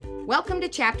Welcome to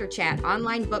Chapter Chat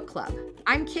Online Book Club.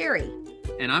 I'm Carrie.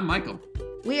 And I'm Michael.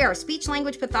 We are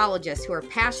speech-language pathologists who are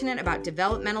passionate about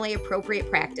developmentally appropriate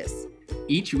practice.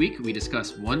 Each week, we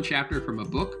discuss one chapter from a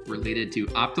book related to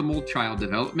optimal child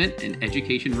development and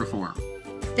education reform.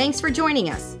 Thanks for joining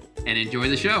us. And enjoy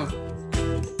the show.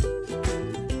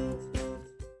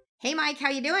 Hey, Mike,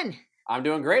 how you doing? I'm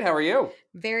doing great. How are you?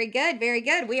 Very good, very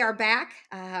good. We are back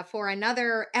for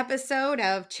another episode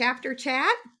of Chapter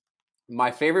Chat. My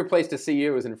favorite place to see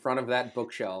you is in front of that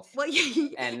bookshelf,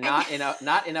 and not in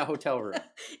a hotel room.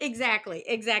 Exactly.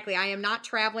 I am not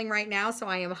traveling right now, so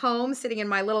I am home, sitting in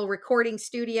my little recording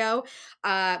studio.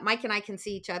 Mike and I can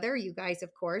see each other. You guys,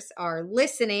 of course, are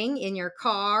listening in your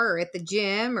car or at the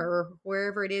gym or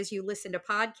wherever it is you listen to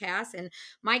podcasts. And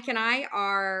Mike and I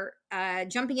are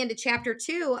jumping into Chapter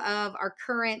 2 of our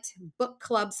current book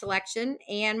club selection.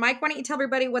 And Mike, why don't you tell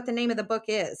everybody what the name of the book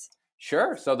is?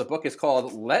 Sure. So the book is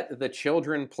called Let the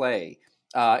Children Play.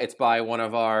 It's by one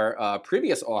of our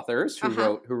previous authors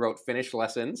who wrote Finished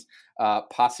Lessons,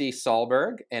 Pasi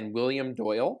Sahlberg and William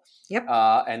Doyle. Yep.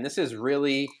 And this is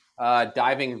really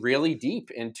diving really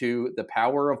deep into the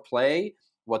power of play,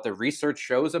 what the research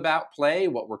shows about play,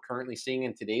 what we're currently seeing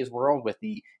in today's world with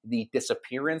the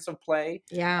disappearance of play.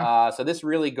 Yeah. So this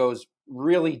really goes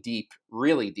really deep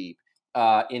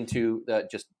into the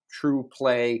just true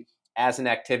play as an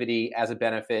activity, as a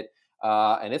benefit,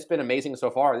 and it's been amazing so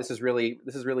far. This is really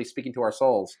speaking to our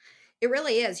souls. It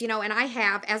really is, and I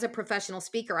have, as a professional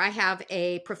speaker, I have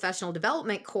a professional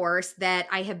development course that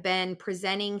I have been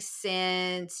presenting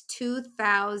since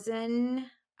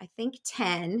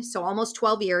 2010, so almost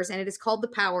 12 years, and it is called The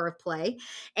Power of Play,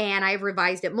 and I've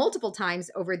revised it multiple times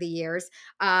over the years,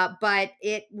 but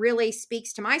it really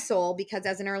speaks to my soul because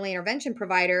as an early intervention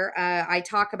provider, I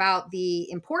talk about the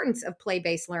importance of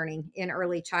play-based learning in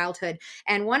early childhood,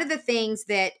 and one of the themes,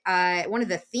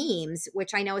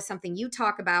 which I know is something you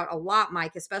talk about a lot,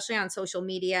 Mike, especially on social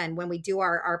media and when we do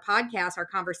our podcasts, our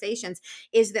conversations,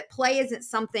 is that play isn't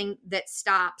something that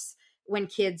stops when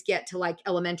kids get to like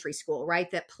elementary school, right?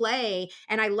 That play,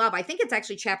 and I think it's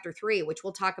actually Chapter 3, which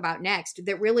we'll talk about next,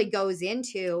 that really goes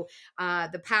into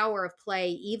the power of play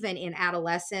even in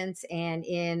adolescence and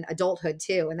in adulthood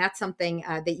too. And that's something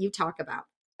that you talk about.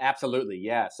 Absolutely.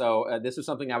 Yeah. So this is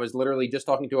something I was literally just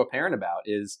talking to a parent about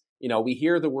is, we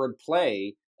hear the word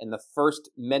play and the first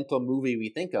mental movie we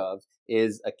think of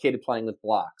is a kid playing with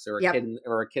blocks or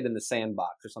a kid in the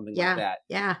sandbox or something like that.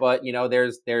 Yeah. But,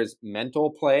 there's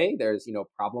mental play, there's,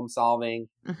 problem solving,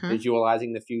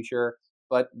 visualizing the future.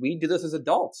 But we do this as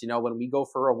adults, when we go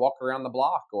for a walk around the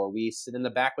block or we sit in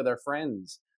the back with our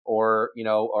friends or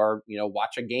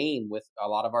watch a game with a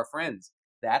lot of our friends.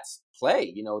 That's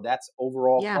play, that's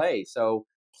overall play. So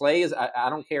play is, I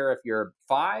don't care if you're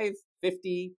 5,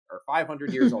 50 or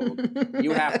 500 years old,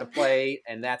 you have to play.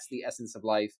 And that's the essence of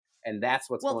life. And that's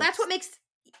what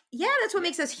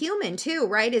makes us human too,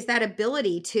 right? Is that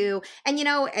ability to, and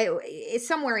it's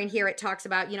somewhere in here it talks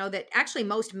about, that actually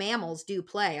most mammals do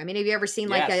play. I mean, have you ever seen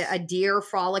like a deer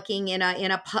frolicking in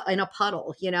a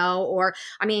puddle, or,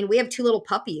 I mean, we have 2 little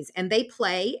puppies and they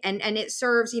play and it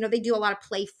serves, they do a lot of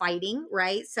play fighting,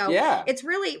 right? So it's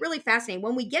really, really fascinating.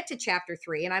 When we get to Chapter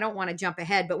 3, and I don't want to jump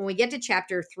ahead, but when we get to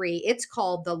Chapter 3, it's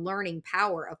called The Learning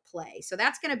Power of Play. So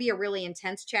that's going to be a really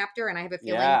intense chapter. And I have a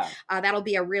feeling that'll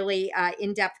be a really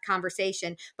in-depth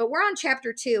conversation. But we're on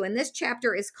Chapter 2, and this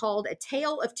chapter is called A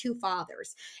Tale of Two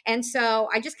Fathers. And so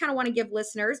I just kind of want to give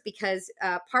listeners, because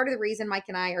part of the reason Mike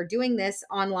and I are doing this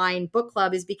online book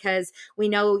club is because we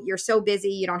know you're so busy,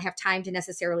 you don't have time to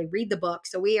necessarily read the book.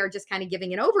 So we are just kind of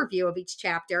giving an overview of each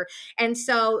chapter. And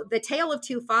so The Tale of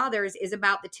Two Fathers is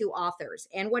about the 2 authors.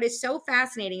 And what is so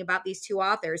fascinating about these 2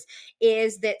 authors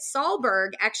is that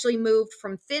Sahlberg actually moved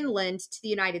from Finland to the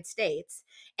United States.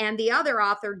 And the other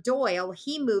author, Doyle,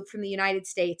 he moved from the United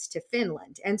States to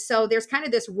Finland. And so there's kind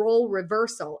of this role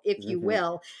reversal, if you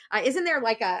will. Isn't there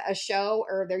like a show,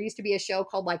 or there used to be a show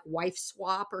called like Wife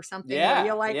Swap or something? Yeah.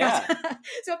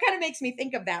 So it kind of makes me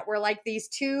think of that, where like these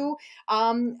 2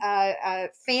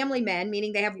 family men,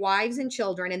 meaning they have wives and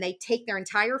children, and they take their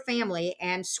entire family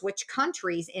and switch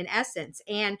countries in essence.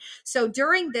 And so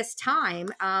during this time,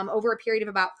 over a period of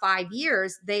about 5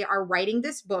 years, they are writing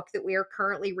this book that we are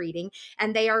currently reading,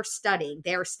 and they are studying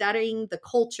the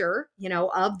culture,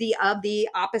 of the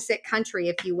opposite country,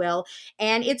 if you will.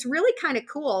 And it's really kind of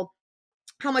cool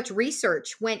how much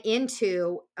research went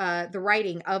into the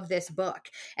writing of this book.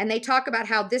 And they talk about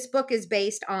how this book is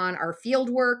based on our field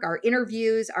work, our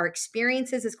interviews, our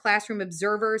experiences as classroom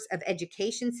observers of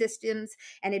education systems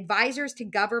and advisors to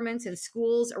governments and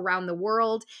schools around the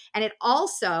world. And it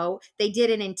also, they did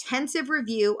an intensive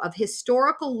review of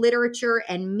historical literature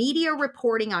and media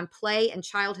reporting on play and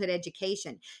childhood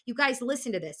education. You guys,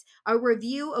 listen to this. A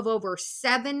review of over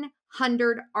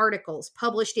 700 articles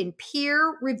published in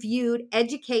peer-reviewed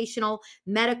educational,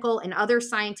 medical, and other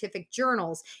scientific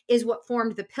journals is what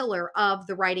formed the pillar of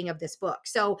the writing of this book.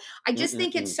 So I just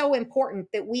think it's so important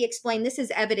that we explain this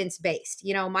is evidence-based.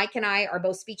 You know, Mike and I are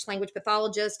both speech-language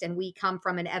pathologists, and we come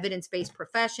from an evidence-based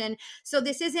profession. So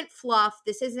this isn't fluff.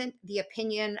 This isn't the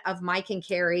opinion of Mike and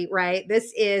Carrie, right?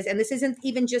 This isn't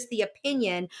even just the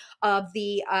opinion of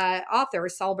the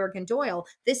authors, Sahlberg and Doyle.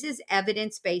 This is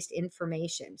evidence-based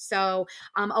information. So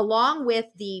along with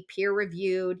the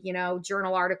peer-reviewed,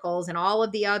 journal articles and all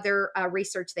of the other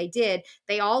research they did,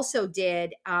 they also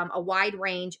did a wide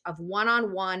range of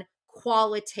one-on-one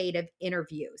qualitative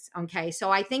interviews. Okay. So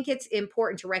I think it's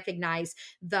important to recognize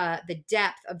the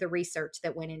depth of the research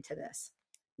that went into this.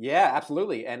 Yeah,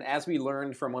 absolutely. And as we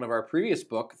learned from one of our previous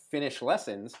book, Finnish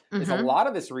Lessons, is a lot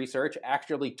of this research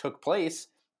actually took place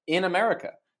in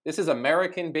America. This is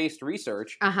American-based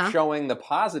research showing the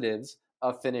positives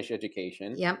of Finnish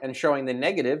education and showing the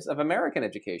negatives of American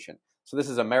education. So this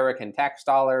is American tax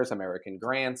dollars, American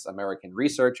grants, American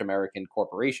research, American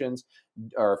corporations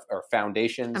or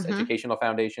foundations, educational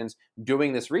foundations,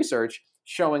 doing this research,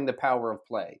 showing the power of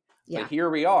play. But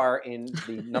here we are in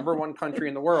the number one country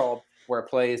in the world where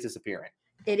play is disappearing.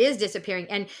 It is disappearing.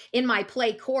 And in my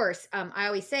play course, I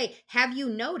always say, have you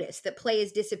noticed that play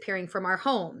is disappearing from our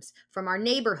homes, from our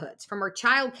neighborhoods, from our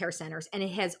childcare centers? And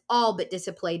it has all but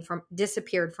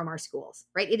disappeared from our schools,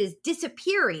 right? It is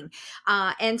disappearing.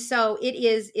 And so it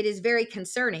is very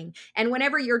concerning. And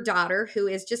whenever your daughter, who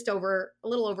is just a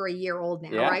little over a year old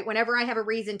now, right? Whenever I have a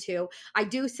reason to, I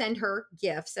do send her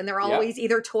gifts, and they're always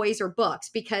either toys or books,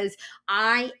 because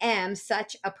I am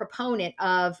such a proponent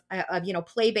of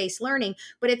play-based learning.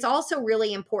 But it's also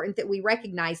really important that we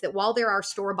recognize that while there are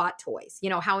store-bought toys,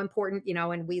 how important,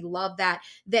 and we love that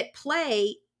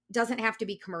play doesn't have to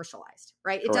be commercialized,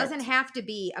 right? It doesn't have to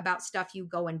be about stuff you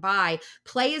go and buy.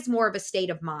 Play is more of a state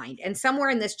of mind. And somewhere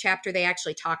in this chapter, they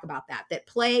actually talk about that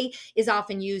play is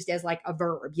often used as like a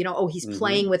verb, he's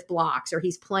playing with blocks, or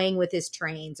he's playing with his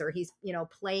trains, or he's,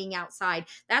 playing outside.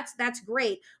 That's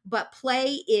great. But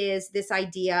play is this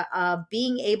idea of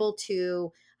being able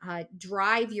to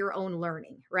drive your own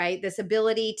learning, right? This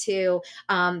ability to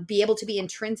be able to be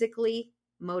intrinsically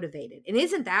motivated. And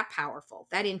isn't that powerful?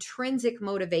 That intrinsic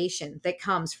motivation that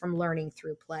comes from learning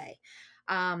through play.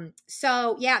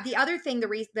 The other thing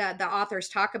the authors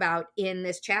talk about in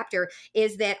this chapter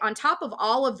is that on top of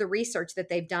all of the research that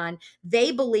they've done,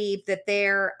 they believe that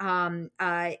their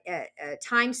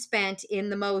time spent in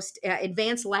the most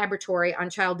advanced laboratory on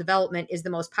child development is the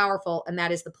most powerful, and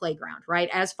that is the playground, right?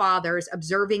 As fathers,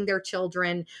 observing their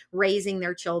children, raising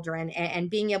their children, and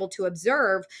being able to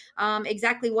observe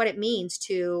exactly what it means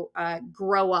to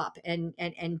grow up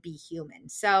and be human.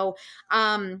 So,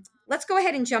 let's go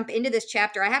ahead and jump into this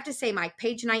chapter. I have to say, Mike,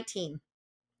 page 19,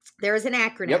 there is an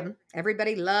acronym. Yep.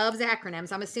 Everybody loves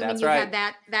acronyms. I'm assuming had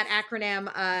that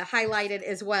acronym highlighted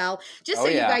as well. Just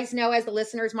you guys know, as the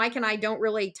listeners, Mike and I don't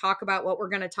really talk about what we're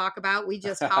going to talk about. We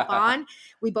just hop on.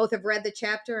 We both have read the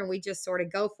chapter, and we just sort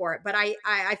of go for it. But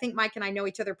I think Mike and I know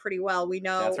each other pretty well. We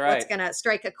know what's going to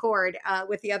strike a chord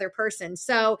with the other person.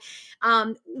 So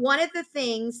one of the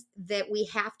things that we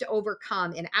have to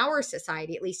overcome in our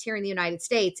society, at least here in the United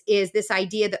States, is this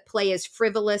idea that play is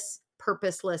frivolous,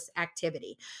 purposeless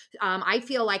activity. I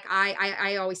feel like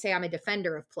I always say I'm a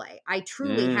defender of play. I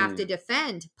truly have to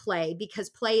defend play because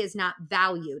play is not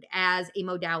valued as a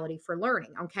modality for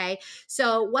learning. Okay.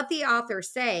 So what the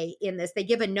authors say in this, they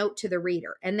give a note to the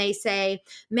reader, and they say,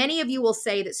 many of you will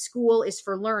say that school is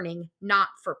for learning, not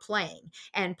for playing.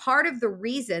 And part of the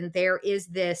reason there is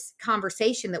this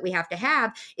conversation that we have to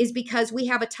have is because we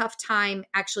have a tough time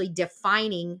actually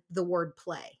defining the word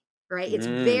play. Right? It's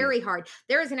very hard.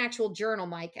 There is an actual journal,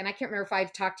 Mike, and I can't remember if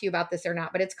I've talked to you about this or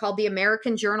not, but it's called the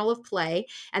American Journal of Play,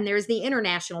 and there's the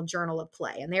International Journal of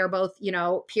Play, and they are both,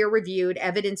 peer-reviewed,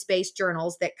 evidence-based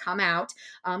journals that come out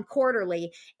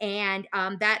quarterly, and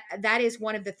that is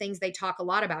one of the things they talk a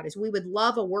lot about. Is we would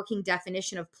love a working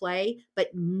definition of play,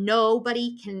 but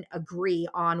nobody can agree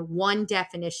on one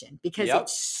definition because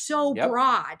it's so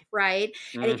broad, right?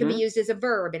 And it can be used as a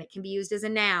verb, and it can be used as a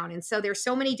noun, and so there's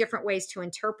so many different ways to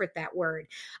interpret that. that word.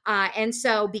 And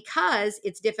so because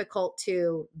it's difficult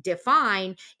to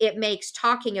define, it makes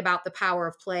talking about the power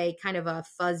of play kind of a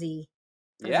fuzzy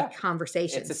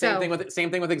conversation. It's the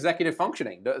same thing with executive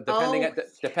functioning.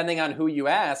 Depending on who you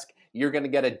ask, you're going to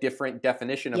get a different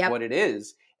definition of what it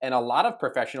is. And a lot of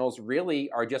professionals really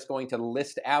are just going to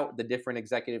list out the different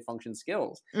executive function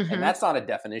skills. And that's not a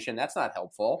definition. That's not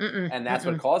helpful. And that's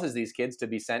what causes these kids to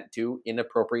be sent to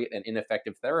inappropriate and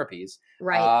ineffective therapies.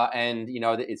 Right. And,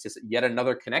 it's just yet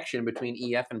another connection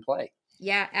between EF and play.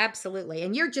 Yeah, absolutely.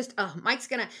 And you're just, Mike's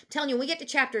going to, telling you, when we get to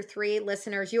chapter 3,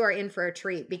 listeners, you are in for a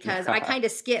treat, because I kind of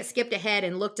skipped ahead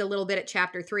and looked a little bit at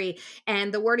chapter 3,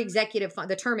 and the word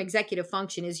the term executive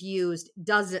function is used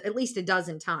at least a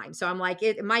dozen times. So I'm like,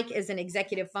 Mike is an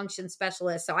executive function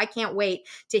specialist, so I can't wait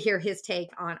to hear his take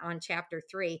on chapter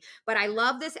 3. But I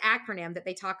love this acronym that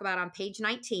they talk about on page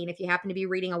 19, if you happen to be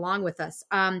reading along with us.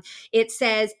 It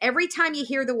says, every time you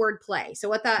hear the word play, so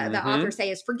what the authors say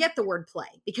is forget the word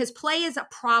play, because play is a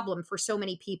problem for so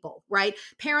many people, right?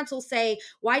 Parents will say,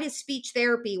 why do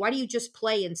you just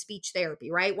play in speech therapy,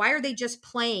 right? Why are they just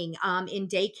playing in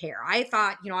daycare? I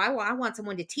thought, I want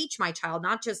someone to teach my child,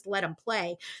 not just let them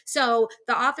play. So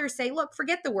the authors say, look,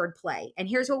 forget the word play. And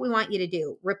here's what we want you to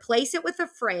do. Replace it with a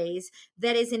phrase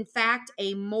that is in fact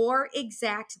a more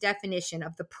exact definition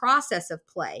of the process of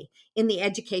play in the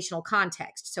educational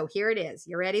context. So here it is.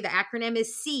 You ready? The acronym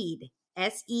is SEED,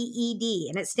 SEED,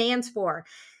 and it stands for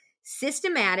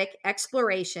Systematic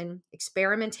Exploration,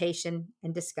 Experimentation,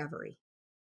 and Discovery.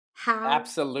 How?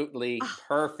 Absolutely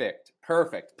perfect.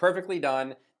 Perfectly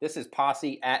done. This is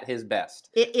Posse at his best.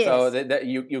 It is. So that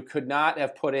you could not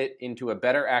have put it into a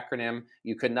better acronym.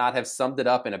 You could not have summed it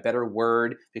up in a better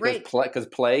word, because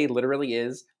play literally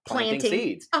is planting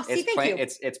seeds. Oh, see, thank you.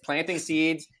 It's planting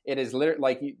seeds. It is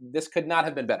literally this could not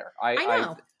have been better. I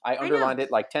know. I underlined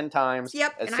it like 10 times.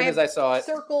 Yep. As soon as I saw it,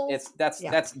 circles.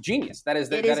 That's genius. That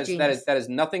is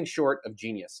nothing short of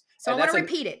genius. So I want to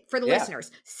repeat it for the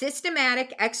listeners.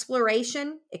 Systematic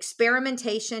exploration,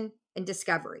 experimentation, and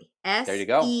discovery. There you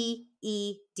go.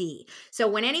 SEED. So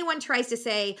when anyone tries to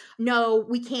say, no,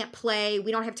 we can't play,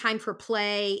 we don't have time for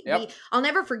play. I'll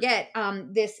never forget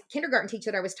this kindergarten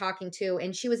teacher that I was talking to,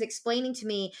 and she was explaining to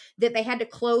me that they had to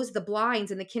close the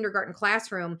blinds in the kindergarten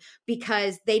classroom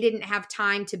because they didn't have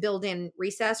time to build in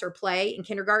recess or play in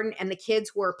kindergarten, and the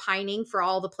kids were pining for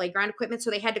all the playground equipment.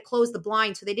 So they had to close the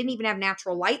blinds. So they didn't even have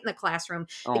natural light in the classroom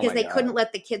because they couldn't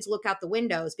let the kids look out the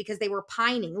windows because they were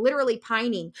literally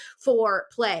pining for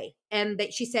play. And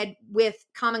that she said, with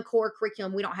Common Core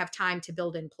curriculum, we don't have time to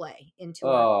build in play into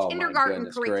a kindergarten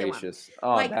curriculum. Gracious.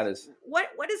 That is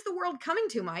what is the world coming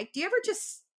to, Mike? Do you ever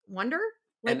just wonder,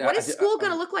 what is school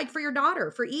going to look like for your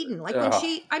daughter, for Eden? Like when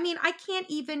I can't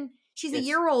even. She's a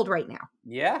year old right now.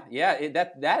 Yeah.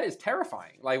 That is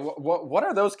terrifying. Like, what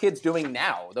are those kids doing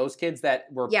now? Those kids that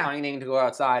were pining to go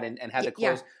outside and had to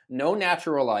close, no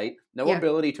natural light, no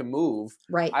ability to move.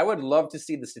 Right. I would love to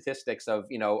see the statistics of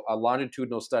a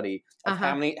longitudinal study of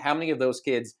how many of those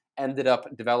kids ended up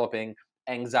developing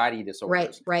anxiety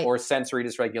disorders, or sensory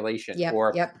dysregulation,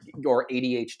 or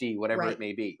ADHD, whatever it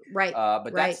may be. Right.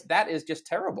 But that is just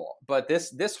terrible. But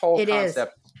this whole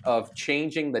concept of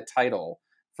changing the title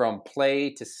from play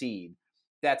to seed,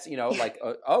 that's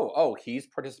he's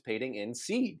participating in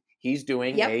seed, he's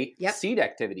doing a seed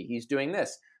activity, he's doing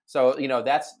this. So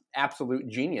that's absolute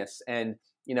genius. And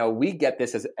we get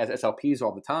this as SLPs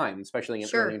all the time, especially in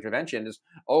early intervention, is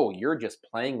you're just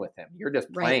playing with him, you're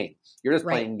just playing,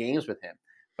 playing games with him.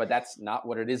 But that's not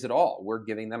what it is at all. We're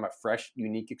giving them a fresh,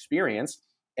 unique experience,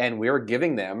 and we're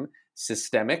giving them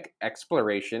systemic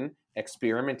exploration,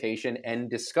 experimentation, and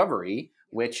discovery,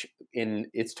 which in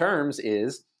its terms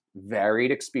is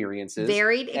varied experiences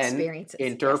and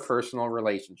interpersonal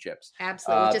relationships.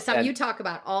 Absolutely. Which is something you talk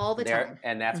about all the time.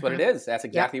 And that's what it is. That's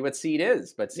exactly what SEED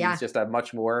is. But SEED's just a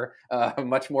much more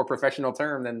professional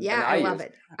term than I love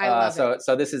it. I love it.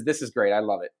 So this is great. I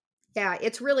love it. Yeah,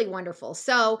 it's really wonderful.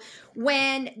 So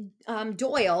when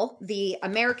Doyle, the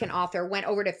American author, went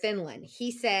over to Finland,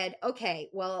 he said, okay,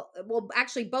 well,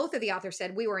 actually, both of the authors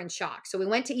said we were in shock. So we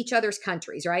went to each other's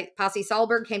countries, right? Pasi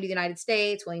Sahlberg came to the United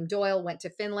States. William Doyle went to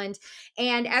Finland.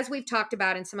 And as we've talked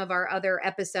about in some of our other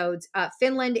episodes,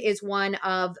 Finland is one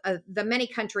of the many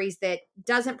countries that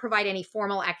doesn't provide any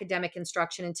formal academic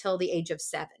instruction until the age of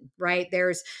 7, right?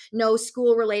 There's no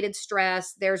school-related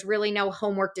stress. There's really no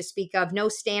homework to speak of, no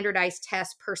standardized standardized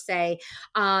test per se.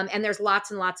 And there's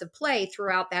lots and lots of play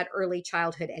throughout that early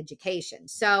childhood education.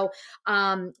 So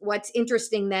what's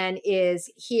interesting then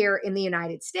is here in the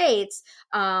United States,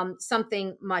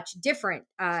 something much different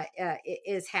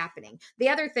is happening. The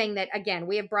other thing that, again,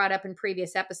 we have brought up in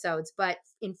previous episodes, but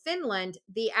in Finland,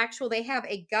 they have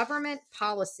a government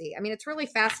policy. I mean, it's really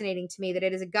fascinating to me that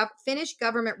it is Finnish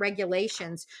government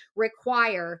regulations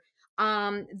require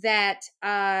that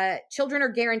children are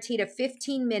guaranteed a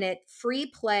 15-minute free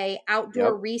play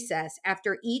outdoor recess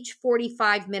after each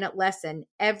 45-minute lesson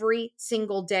every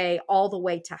single day, all the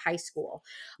way to high school.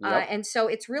 And so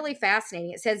it's really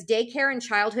fascinating. It says daycare and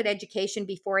childhood education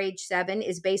before age 7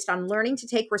 is based on learning to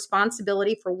take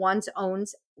responsibility for one's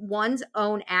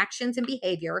own actions and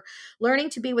behavior,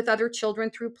 learning to be with other children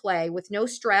through play with no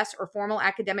stress or formal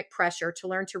academic pressure to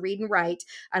learn to read and write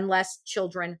unless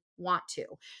children want to.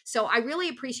 So I really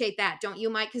appreciate that, don't you,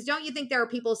 Mike? Because don't you think there are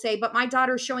people who say, but my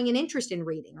daughter's showing an interest in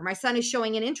reading, or my son is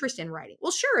showing an interest in writing?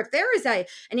 Well, sure, if there is an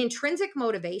intrinsic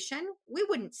motivation, we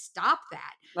wouldn't stop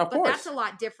that. Of but course. That's a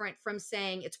lot different from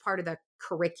saying it's part of the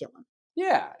curriculum.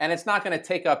 Yeah, and it's not going to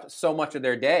take up so much of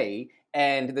their day.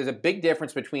 And there's a big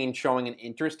difference between showing an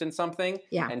interest in something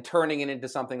and turning it into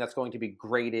something that's going to be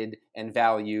graded and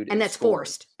valued. And that's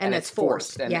forced. And that's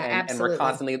forced. And, absolutely. And we're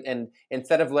constantly, and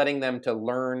instead of letting them to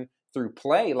learn through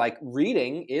play, like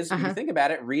reading is, if you think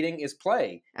about it, reading is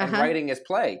play and writing is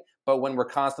play. But when we're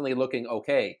constantly looking,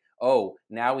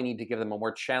 now we need to give them a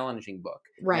more challenging book.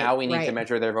 Right, now we need to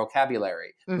measure their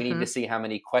vocabulary. We need to see how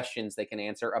many questions they can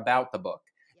answer about the book.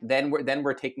 Then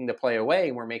we're taking the play away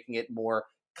and we're making it more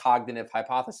cognitive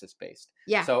hypothesis based.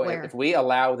 So if we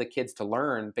allow the kids to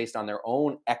learn based on their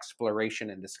own exploration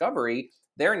and discovery,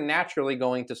 they're naturally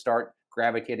going to start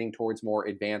gravitating towards more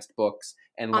advanced books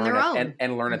and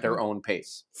learn at their own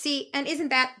pace. See, and isn't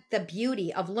that the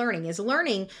beauty of learning? Is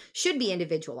learning should be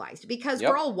individualized because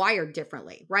we're all wired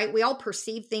differently, right? We all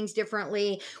perceive things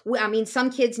differently. I mean, some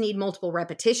kids need multiple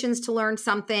repetitions to learn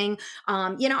something.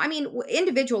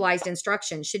 Individualized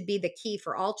instruction should be the key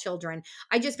for all children.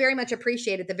 I just very much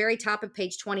appreciate at the very top of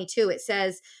page 22, it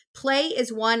says, play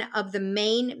is one of the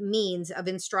main means of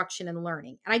instruction and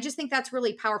learning. And I just think that's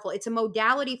really powerful. It's a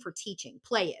modality for teaching.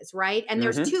 Play is, right? And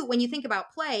there's two, when you think about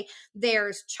play,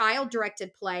 there's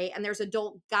child-directed play and there's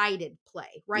adult-guided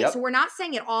play, right? So we're not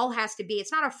saying it all has to be,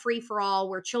 it's not a free-for-all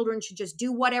where children should just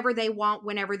do whatever they want,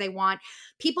 whenever they want.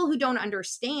 People who don't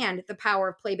understand the power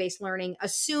of play-based learning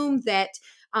assume that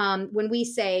when we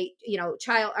say,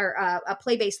 child or a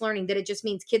play-based learning, that it just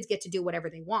means kids get to do whatever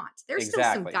they want. There's still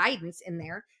some guidance in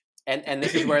there. And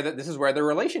this is where the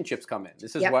relationships come in.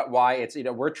 This is why it's,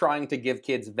 we're trying to give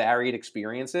kids varied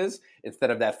experiences instead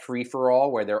of that free for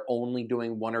all where they're only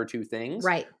doing one or two things.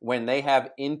 Right. When they have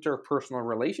interpersonal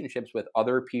relationships with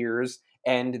other peers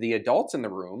and the adults in the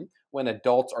room, when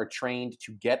adults are trained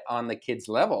to get on the kids'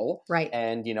 level,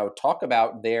 and talk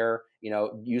about their,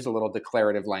 use a little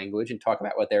declarative language and talk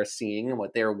about what they're seeing and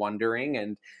what they're wondering,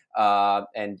 and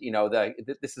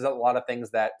this is a lot of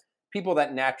things that people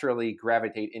that naturally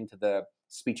gravitate into the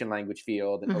speech and language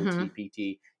field and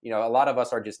OT, PT, a lot of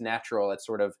us are just natural at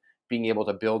sort of being able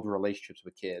to build relationships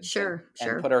with kids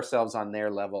and put ourselves on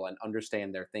their level and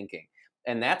understand their thinking.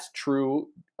 And that's true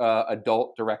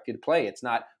adult directed play. It's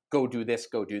not go do this,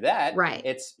 go do that. Right.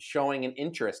 It's showing an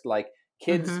interest. Like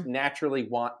kids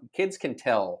kids can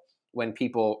tell when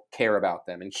people care about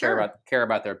them and care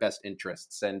about their best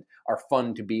interests and are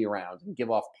fun to be around and give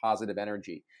off positive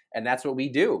energy. And that's what we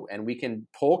do. And we can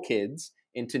pull kids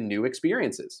into new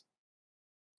experiences.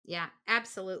 Yeah,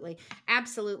 absolutely.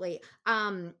 Absolutely.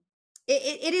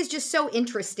 It is just so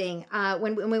interesting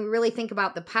when we really think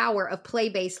about the power of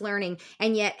play-based learning,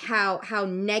 and yet how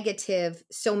negative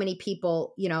so many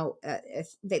people,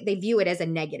 they view it as a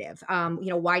negative.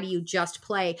 Why do you just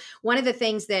play? One of the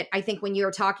things that I think when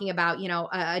you're talking about,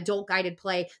 adult-guided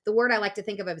play, the word I like to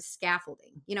think of as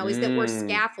scaffolding, is that we're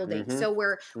scaffolding. So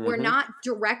we're not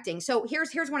directing. So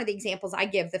here's one of the examples I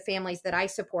give the families that I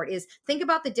support is think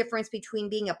about the difference between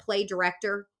being a play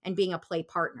director and being a play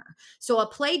partner. So a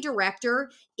play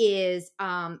director is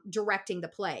directing the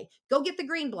play. Go get the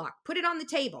green block, put it on the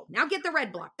table. Now get the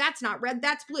red block. That's not red,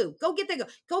 that's blue. Go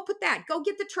put that. Go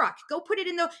get the truck. Go put it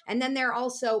in and then they're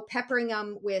also peppering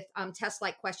them with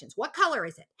test-like questions. What color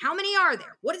is it? How many are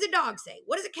there? What does a dog say?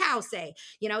 What does a cow say?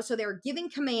 So they're giving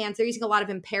commands. They're using a lot of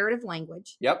imperative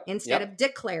language instead of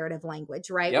declarative language,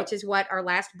 right? Which is what our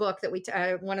last book that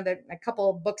a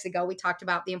couple books ago, we talked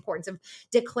about the importance of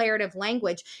declarative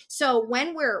language. So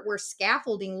when we're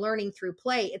scaffolding learning learning through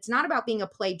play, it's not about being a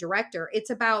play director. It's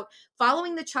about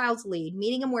following the child's lead,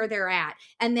 meeting them where they're at,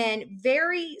 and then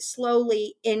very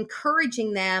slowly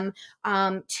encouraging them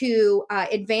to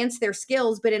advance their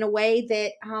skills, but in a way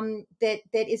that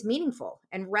that is meaningful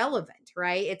and relevant.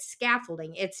 Right? It's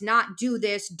scaffolding. It's not do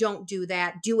this, don't do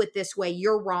that, do it this way,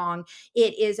 you're wrong.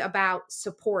 It is about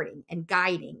supporting and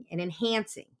guiding and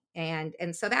enhancing. And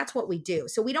so that's what we do.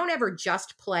 So we don't ever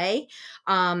just play.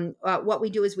 What we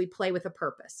do is we play with a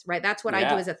purpose, right? That's what I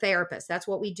do as a therapist. That's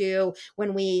what we do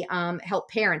when we help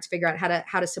parents figure out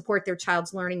how to support their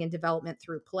child's learning and development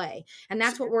through play. And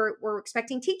that's what we're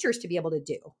expecting teachers to be able to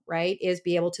do, right? Is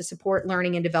be able to support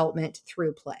learning and development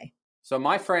through play. So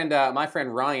my friend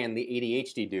Ryan, the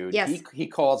ADHD dude, he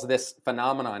calls this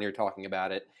phenomenon you're talking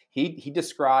about it. He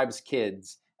describes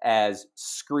kids as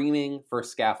screaming for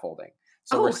scaffolding.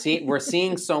 So we're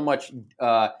seeing so much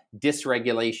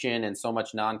dysregulation and so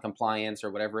much noncompliance or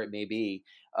whatever it may be,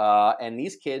 and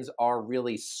these kids are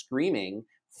really screaming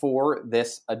for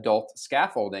this adult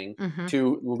scaffolding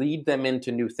to lead them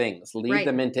into new things, lead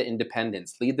them into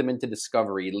independence, lead them into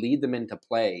discovery, lead them into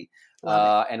play.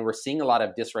 And we're seeing a lot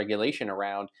of dysregulation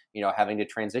around, having to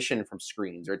transition from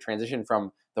screens or transition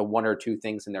from the one or two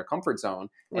things in their comfort zone.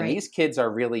 And these kids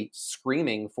are really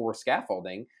screaming for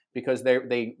scaffolding because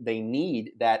they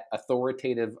need that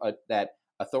authoritative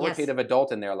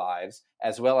adult in their lives,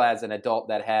 as well as an adult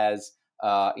that has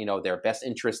their best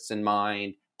interests in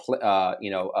mind,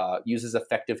 uses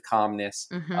effective calmness,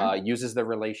 uses the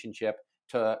relationship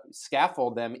to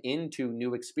scaffold them into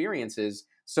new experiences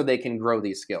so they can grow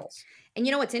these skills. And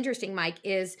what's interesting, Mike,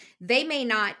 is they may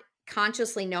not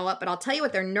consciously know it, but I'll tell you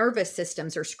what their nervous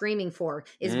systems are screaming for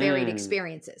is varied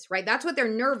experiences, right? That's what their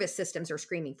nervous systems are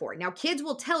screaming for. Now, kids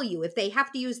will tell you if they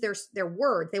have to use their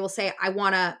words, they will say, I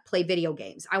want to play video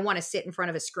games. I want to sit in front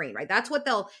of a screen, right? That's what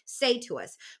they'll say to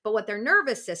us. But what their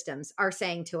nervous systems are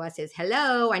saying to us is,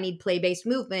 hello, I need play-based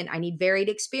movement. I need varied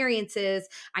experiences.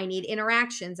 I need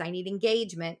interactions. I need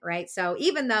engagement, right? So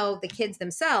even though the kids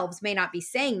themselves may not be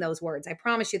saying those words, I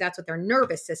promise you that's what their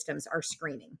nervous systems are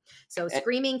screaming. So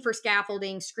screaming for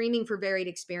scaffolding, screaming for varied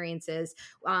experiences.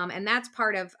 And that's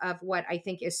part of what I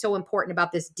think is so important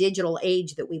about this digital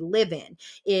age that we live in,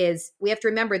 is we have to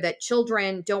remember that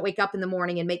children don't wake up in the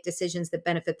morning and make decisions that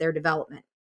benefit their development.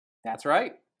 That's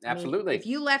right. Absolutely. I mean, if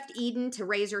you left Eden to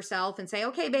raise herself and say,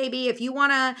 okay, baby, if you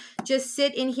want to just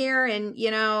sit in here and,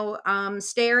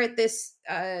 stare at this,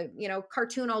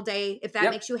 cartoon all day, if that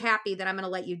makes you happy, then I'm going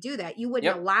to let you do that. You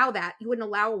wouldn't allow that. You wouldn't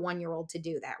allow a 1-year-old to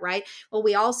do that. Right. Well,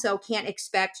 we also can't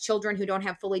expect children who don't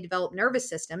have fully developed nervous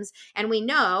systems. And we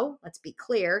know, let's be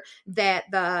clear, that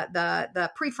the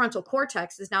prefrontal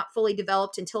cortex is not fully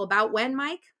developed until about when,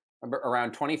 Mike?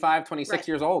 Around 25, 26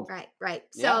 years old. Right.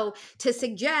 So to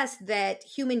suggest that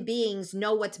human beings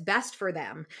know what's best for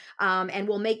them and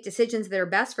will make decisions that are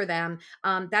best for them,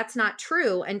 that's not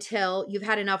true until you've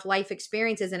had enough life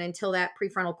experiences and until that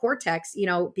prefrontal cortex,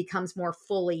 becomes more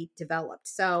fully developed.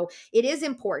 So it is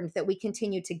important that we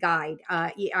continue to guide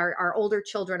our older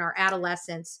children, our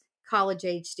adolescents, college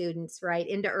age students, right,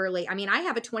 into early. I mean, I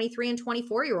have a 23 and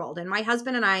 24-year-old, and my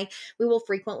husband and I, we will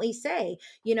frequently say,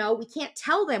 we can't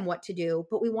tell them what to do,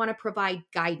 but we want to provide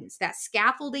guidance. That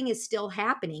scaffolding is still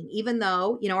happening, even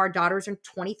though, our daughters are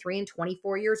 23 and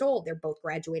 24 years old. They're both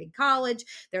graduating college.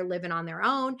 They're living on their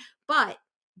own, but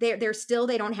they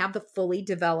don't have the fully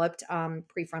developed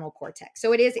prefrontal cortex.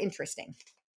 So it is interesting.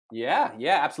 Yeah,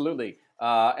 absolutely.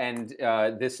 And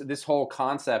this whole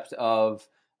concept of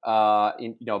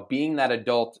being that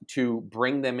adult to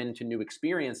bring them into new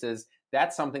experiences,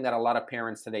 that's something that a lot of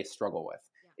parents today struggle with.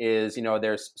 Is,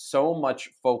 there's so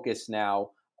much focus now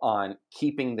on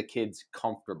keeping the kids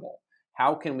comfortable.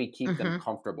 How can we keep them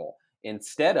comfortable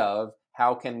instead of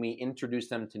how can we introduce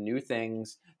them to new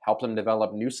things, help them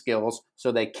develop new skills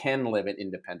so they can live an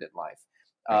independent life?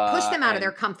 Push them out of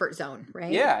their comfort zone,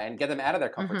 right? Yeah, and get them out of their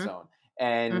comfort zone.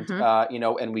 And,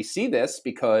 and we see this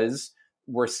because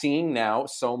we're seeing now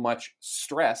so much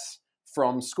stress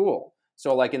from school.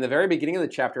 So like in the very beginning of the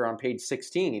chapter on page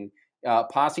 16,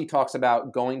 Posse talks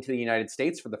about going to the United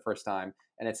States for the first time.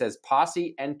 And it says,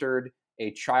 Posse entered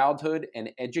a childhood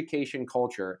and education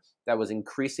culture that was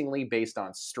increasingly based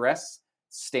on stress,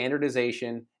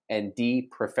 standardization, and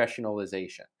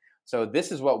deprofessionalization. So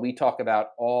this is what we talk about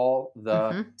all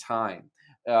the time.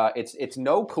 It's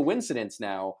no coincidence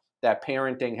now that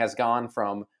parenting has gone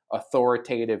from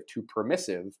authoritative to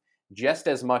permissive, just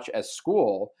as much as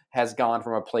school has gone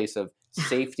from a place of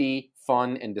safety,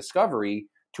 fun, and discovery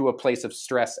to a place of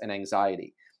stress and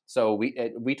anxiety. So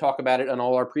we talk about it on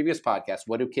all our previous podcasts.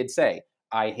 What do kids say?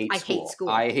 I hate school.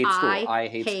 I hate school. I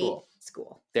hate school.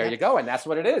 school. There you go. And that's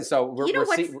what it is. So go ahead. You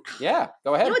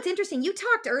know what's interesting? You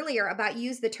talked earlier about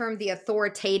the term the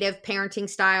authoritative parenting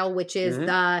style, which is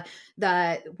the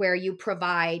where you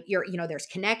provide there's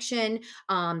connection,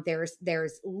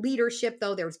 there's leadership,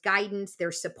 though there's guidance,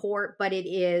 there's support, but it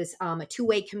is a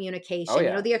two-way communication.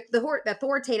 The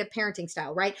authoritative parenting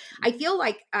style, right? I feel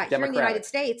like here in the United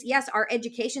States, yes, our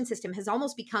education system has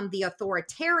almost become the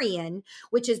authoritarian,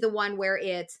 which is the one where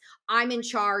it's I'm in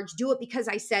charge, do it because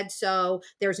I said so.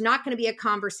 There's not going to be a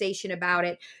conversation about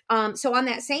it. So on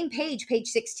that same page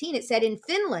 16, it said in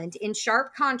Finland, in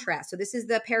sharp contrast, so this is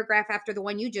the paragraph after the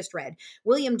one you just read,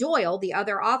 William Doyle, the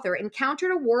other author,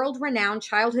 encountered a world-renowned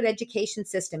childhood education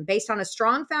system based on a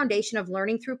strong foundation of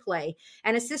learning through play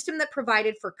and a system that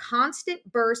provided for constant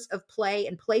bursts of play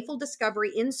and playful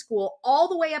discovery in school all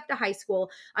the way up to high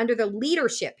school under the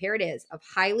leadership, here it is, of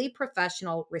highly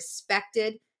professional,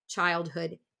 respected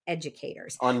childhood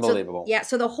educators. Unbelievable.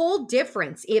 So the whole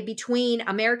difference between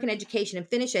American education and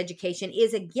Finnish education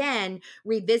is again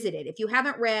revisited. If you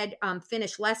haven't read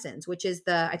Finnish Lessons, which is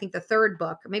I think the third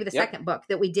book, or maybe the second book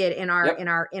that we did in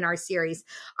our series,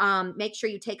 make sure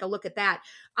you take a look at that.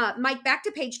 Mike, back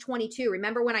to page 22.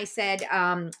 Remember when I said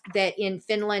that in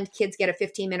Finland, kids get a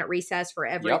 15-minute recess for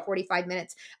every 45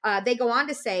 minutes? They go on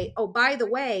to say, oh, by the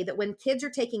way, that when kids are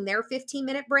taking their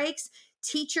 15-minute breaks,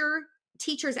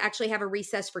 teachers actually have a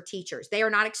recess for teachers. They are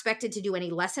not expected to do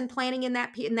any lesson planning in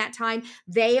that time.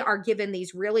 They are given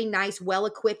these really nice,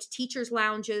 well-equipped teachers'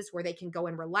 lounges where they can go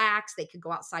and relax. They could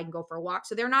go outside and go for a walk.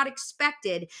 So they're not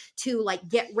expected to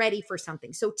get ready for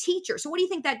something. So what do you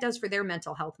think that does for their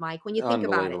mental health, Mike, when you think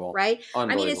about it, right?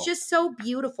 I mean, it's just so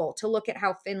beautiful to look at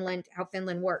how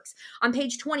Finland works. On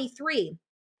page 23,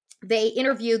 they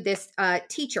interviewed this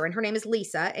teacher, and her name is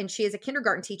Lisa, and she is a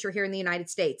kindergarten teacher here in the United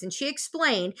States. And she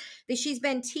explained that she's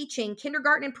been teaching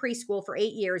kindergarten and preschool for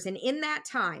 8 years. And in that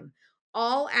time,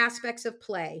 all aspects of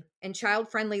play and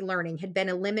child-friendly learning had been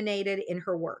eliminated in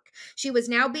her work. She was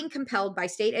now being compelled by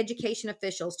state education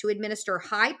officials to administer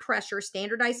high-pressure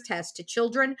standardized tests to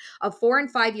children of 4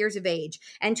 and 5 years of age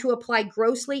and to apply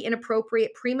grossly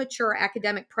inappropriate premature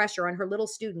academic pressure on her little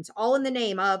students, all in the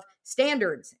name of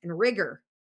standards and rigor.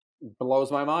 Blows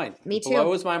my mind. Me too.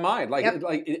 Blows my mind.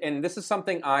 And this is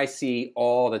something I see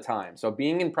all the time. So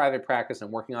being in private practice and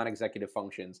working on executive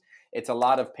functions, it's a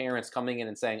lot of parents coming in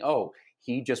and saying, oh,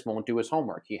 he just won't do his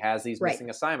homework. He has these missing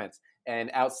assignments.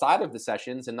 And outside of the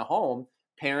sessions in the home,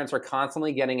 parents are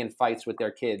constantly getting in fights with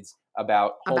their kids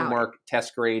about homework,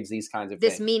 test grades, these kinds of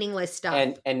things. This meaningless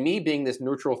stuff. And me being this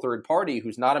neutral third party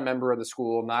who's not a member of the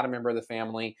school, not a member of the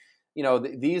family,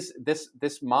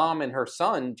 this mom and her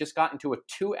son just got into a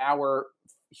 2-hour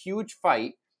huge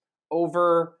fight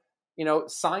over,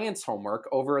 science homework,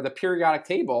 over the periodic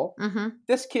table. Mm-hmm.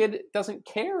 This kid doesn't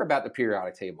care about the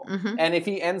periodic table. Mm-hmm. And if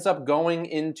he ends up going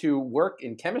into work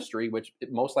in chemistry, which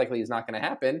most likely is not going to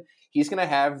happen, he's going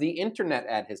to have the internet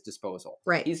at his disposal.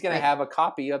 Right. He's going to have a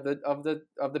copy of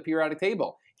the periodic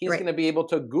table. He's going to be able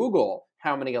to Google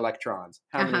how many electrons,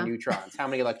 how many neutrons, how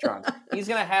many electrons. He's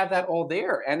going to have that all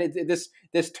there. And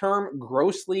this term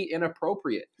grossly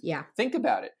inappropriate. Yeah. Think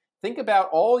about it. Think about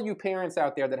all you parents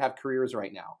out there that have careers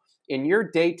right now. In your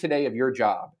day-to-day of your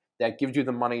job that gives you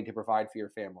the money to provide for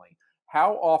your family,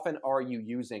 how often are you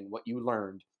using what you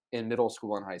learned in middle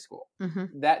school and high school? Mm-hmm.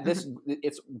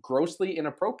 It's grossly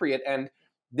inappropriate. And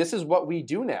this is what we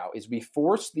do now, is we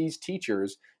force these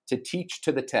teachers to teach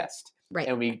to the test. Right.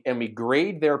 And we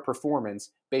grade their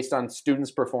performance based on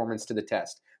students' performance to the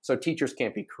test. So teachers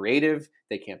can't be creative,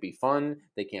 they can't be fun,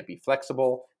 they can't be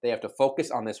flexible. They have to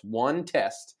focus on this one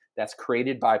test that's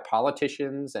created by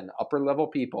politicians and upper level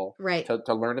people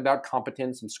to learn about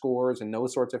competence and scores and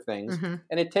those sorts of things. Mm-hmm.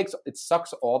 And it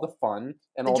sucks all the fun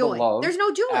and all joy. the love There's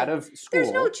no joy out of school.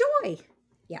 There's no joy.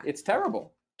 Yeah. It's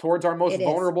terrible towards our most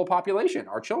vulnerable population,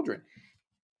 our children.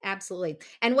 Absolutely.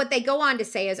 And what they go on to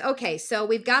say is, okay, so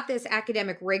we've got this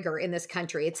academic rigor in this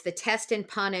country. It's the test and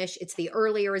punish. It's the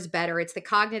earlier is better. It's the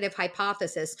cognitive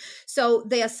hypothesis. So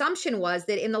the assumption was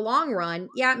that in the long run,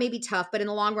 it may be tough, but in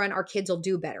the long run, our kids will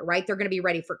do better, right? They're going to be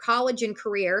ready for college and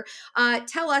career.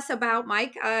 Tell us about,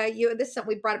 Mike, this is something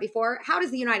we brought up before. How does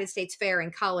the United States fare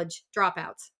in college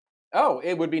dropouts? Oh,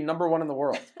 it would be number one in the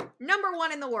world. Number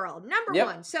one in the world. Number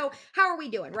one. So how are we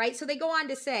doing, right? So they go on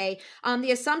to say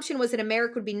the assumption was that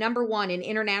America would be number one in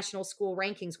international school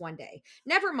rankings one day.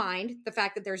 Never mind the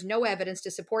fact that there's no evidence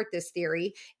to support this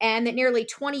theory and that nearly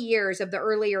 20 years of the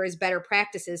earlier is better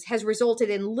practices has resulted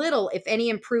in little, if any,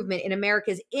 improvement in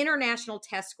America's international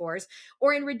test scores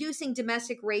or in reducing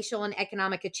domestic, racial, and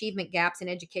economic achievement gaps in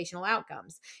educational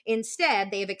outcomes.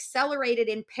 Instead, they have accelerated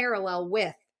in parallel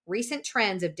with recent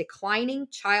trends of declining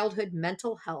childhood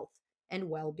mental health and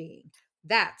well-being.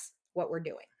 That's what we're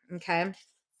doing. Okay.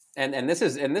 And this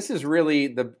is really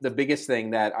the biggest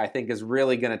thing that I think is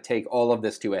really going to take all of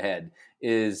this to a head,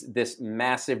 is this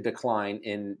massive decline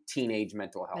in teenage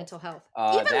mental health. Mental health.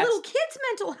 Even little kids'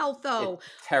 mental health, though.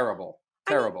 Terrible.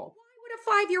 Terrible.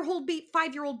 Why would a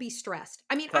 5-year-old be stressed?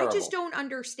 I mean, Terrible. I just don't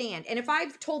understand. And if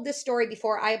I've told this story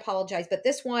before, I apologize. But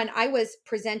this one, I was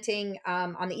presenting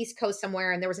on the East Coast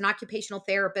somewhere, and there was an occupational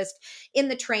therapist in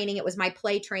the training. It was my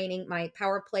play training, my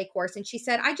Power of Play course. And she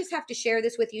said, I just have to share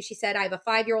this with you. She said, I have a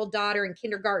 5-year-old daughter in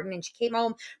kindergarten, and she came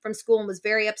home from school and was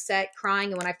very upset, crying.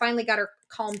 And when I finally got her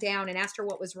calmed down and asked her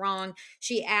what was wrong,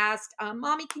 she asked,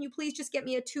 Mommy, can you please just get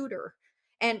me a tutor?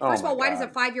 And first of all, why does a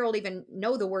 5-year-old even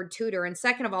know the word tutor? And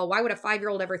second of all, why would a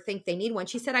 5-year-old ever think they need one?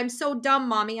 She said, I'm so dumb,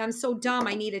 Mommy. I'm so dumb.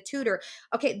 I need a tutor.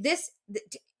 Okay,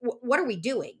 what are we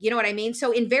doing? You know what I mean?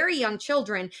 So in very young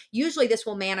children, usually this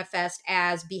will manifest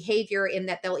as behavior in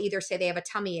that they'll either say they have a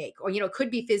tummy ache, or, it could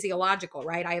be physiological,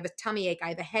 right? I have a tummy ache, I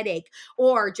have a headache,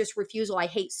 or just refusal. I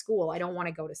hate school. I don't want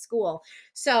to go to school.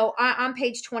 So on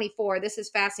page 24, this is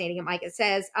fascinating, Mike. It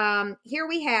says, here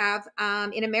we have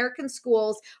in American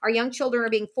schools, our young children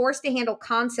are being forced to handle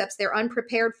concepts they're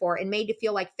unprepared for and made to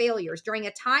feel like failures during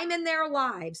a time in their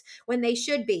lives when they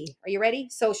should be, are you ready?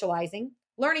 Socializing,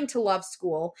 learning to love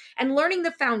school, and learning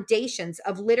the foundations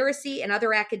of literacy and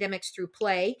other academics through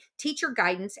play, teacher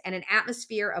guidance, and an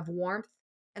atmosphere of warmth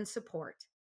and support.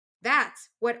 That's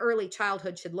what early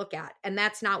childhood should look at. And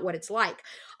that's not what it's like.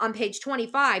 On page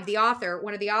 25,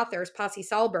 one of the authors, Pasi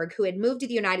Sahlberg, who had moved to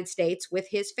the United States with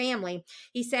his family,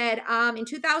 he said, in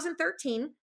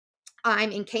 2013,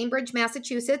 I'm in Cambridge,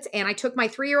 Massachusetts, and I took my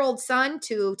 3-year-old son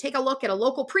to take a look at a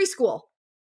local preschool.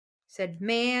 Said,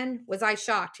 man, was I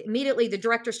shocked. Immediately, the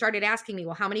director started asking me,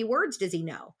 well, how many words does he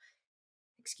know?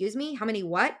 Excuse me? How many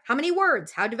what? How many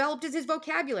words? How developed is his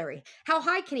vocabulary? How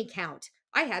high can he count?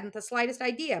 I hadn't the slightest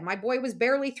idea. My boy was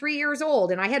barely 3 years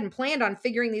old, and I hadn't planned on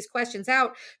figuring these questions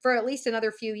out for at least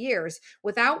another few years.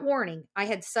 Without warning, I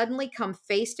had suddenly come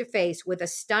face to face with a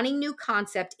stunning new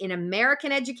concept in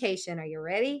American education. Are you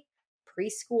ready?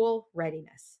 Preschool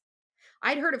readiness.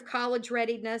 I'd heard of college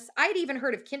readiness. I'd even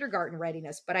heard of kindergarten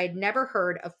readiness, but I'd never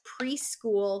heard of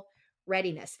preschool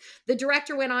readiness. The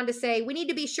director went on to say, we need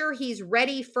to be sure he's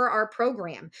ready for our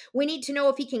program. We need to know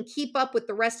if he can keep up with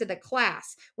the rest of the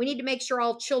class. We need to make sure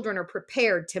all children are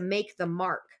prepared to make the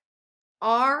mark.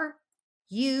 Are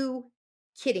you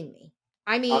kidding me?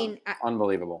 I mean,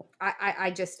 unbelievable. I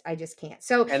just can't.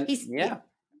 So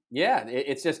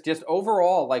it's just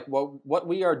overall, like what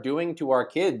we are doing to our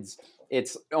kids.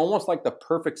 It's almost like the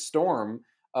perfect storm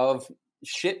of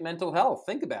shit mental health.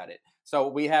 Think about it. So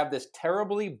we have this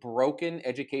terribly broken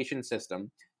education system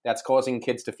that's causing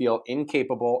kids to feel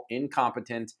incapable,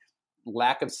 incompetent,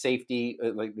 lack of safety.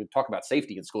 Like we talk about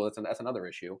safety in school. That's another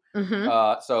issue.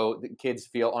 Mm-hmm. So the kids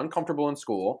feel uncomfortable in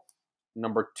school.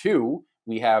 Number 2,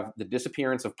 we have the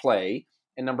disappearance of play.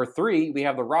 And number 3, we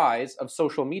have the rise of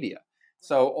social media.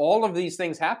 So all of these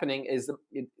things happening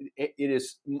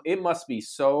it must be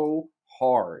so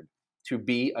hard to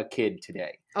be a kid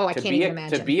today. Oh, I can't even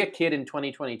imagine. To be a kid in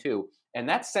 2022. And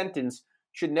that sentence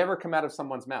should never come out of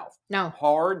someone's mouth. No.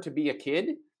 Hard to be a kid?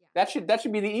 Yeah. That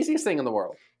should be the easiest thing in the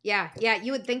world. Yeah,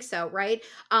 you would think so, right?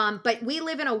 But we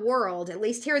live in a world, at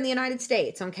least here in the United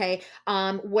States, okay,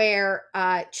 where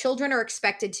children are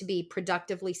expected to be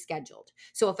productively scheduled.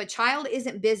 So if a child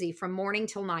isn't busy from morning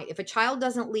till night, if a child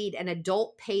doesn't lead an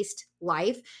adult-paced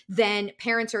life, then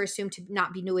parents are assumed to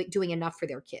not be doing enough for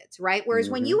their kids, right?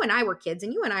 Whereas when you and I were kids,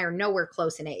 and you and I are nowhere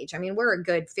close in age, I mean, we're a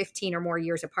good 15 or more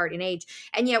years apart in age,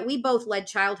 and yet we both led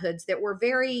childhoods that were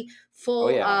very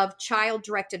full of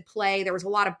child-directed play. There was a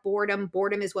lot of boredom.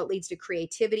 Boredom is what leads to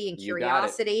creativity and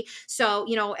curiosity. So,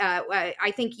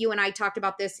 I think you and I talked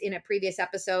about this in a previous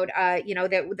episode,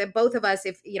 that both of us,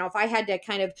 if I had to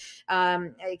kind of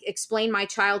explain my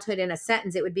childhood in a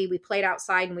sentence, it would be, we played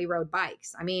outside and we rode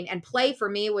bikes. I mean, and play for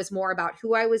me was more about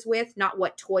who I was with, not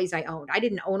what toys I owned. I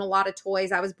didn't own a lot of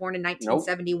toys. I was born in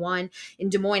 1971 in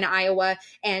Des Moines, Iowa.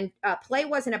 And play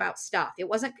wasn't about stuff.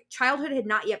 Childhood had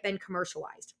not yet been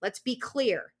commercialized. Let's be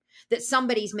clear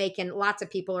that lots of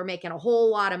people are making a whole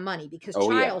lot of money because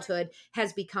childhood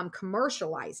has become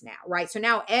commercialized now, right? So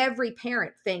now every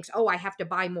parent thinks, I have to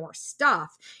buy more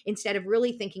stuff, instead of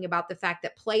really thinking about the fact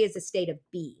that play is a state of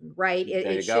being, right?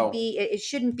 It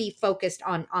shouldn't be focused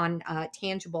on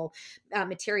tangible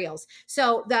materials.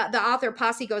 So the author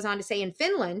Pasi goes on to say, in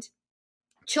Finland,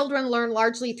 children learn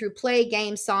largely through play,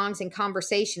 games, songs, and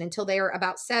conversation until they are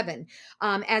about 7,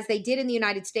 as they did in the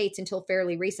United States until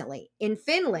fairly recently. In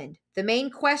Finland, the main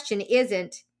question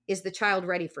isn't, is the child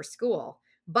ready for school?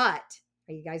 But,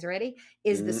 Are you guys ready?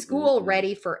 Is the school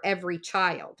ready for every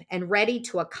child and ready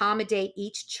to accommodate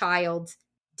each child's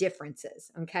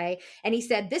differences? Okay. And he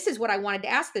said, this is what I wanted to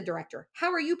ask the director.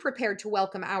 How are you prepared to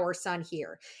welcome our son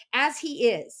here as he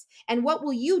is? And what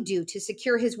will you do to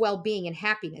secure his well-being and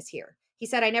happiness here? He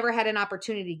said, I never had an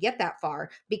opportunity to get that far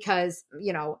because,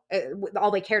 all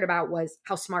they cared about was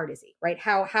how smart is he, right?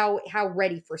 How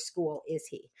ready for school is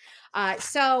he?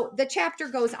 So the chapter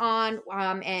goes on,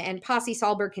 and Posse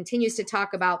Sahlberg continues to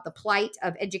talk about the plight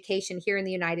of education here in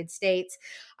the United States.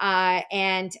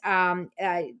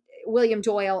 William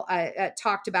Doyle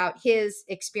talked about his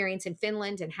experience in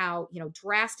Finland and how,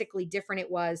 drastically different it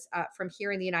was from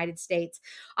here in the United States.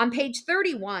 On page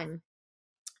 31,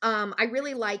 I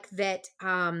really like that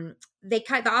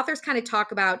the authors kind of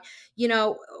talk about,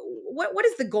 what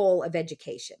is the goal of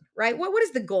education, right? What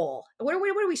is the goal? What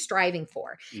are we striving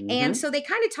for? Mm-hmm. And so they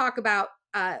kind of talk about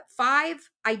 5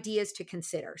 ideas to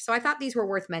consider. So I thought these were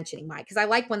worth mentioning, Mike, because I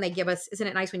like when they give us, isn't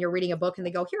it nice when you're reading a book and they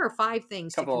go, here are 5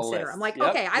 things to consider. I'm like,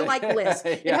 okay, I like lists.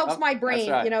 It helps my brain,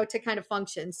 right, to kind of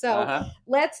function. So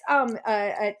let's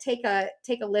take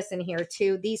a listen here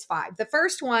to these 5. The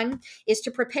first one is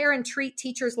to prepare and treat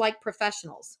teachers like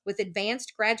professionals with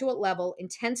advanced graduate level,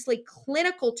 intensely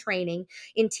clinical training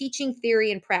in teaching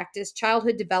theory and practice,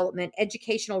 childhood development,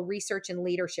 educational research, and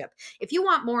leadership. If you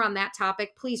want more on that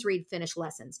topic, please read Finish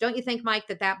Lessons. Don't you think, Mike,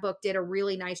 that book did a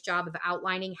really nice job of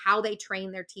outlining how they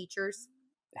train their teachers?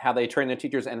 How they train their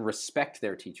teachers and respect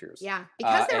their teachers. Yeah,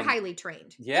 because they're highly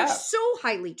trained. Yeah. They're so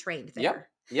highly trained there.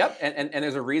 Yep. And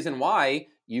there's a reason why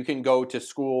you can go to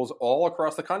schools all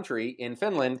across the country in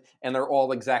Finland and they're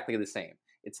all exactly the same.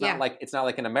 It's not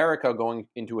like in America going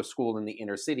into a school in the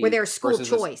inner city where there's school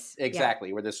choice.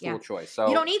 Where there's school choice. So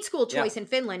you don't need school choice in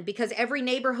Finland because every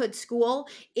neighborhood school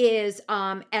is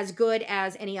as good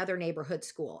as any other neighborhood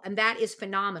school. And that is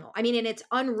phenomenal. I mean, and it's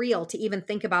unreal to even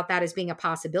think about that as being a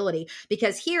possibility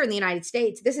because here in the United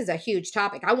States, this is a huge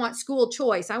topic. I want school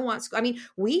choice.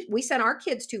 We sent our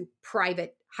kids to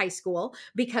private high school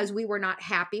because we were not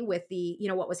happy with the,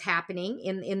 what was happening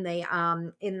in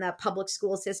the public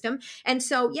school system. And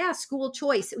so, school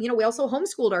choice, we also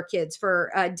homeschooled our kids for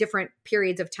different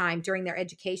periods of time during their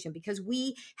education because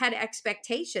we had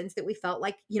expectations that we felt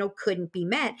like, couldn't be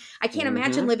met. I can't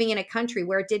imagine living in a country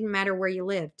where it didn't matter where you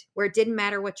lived, where it didn't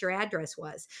matter what your address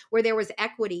was, where there was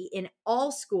equity in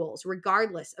all schools,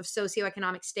 regardless of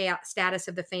socioeconomic status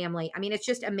of the family. I mean, it's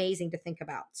just amazing to think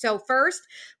about. So first,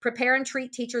 prepare and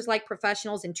treat teachers like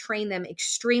professionals and train them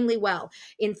extremely well.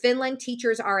 In Finland,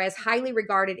 teachers are as highly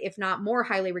regarded, if not more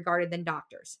highly regarded than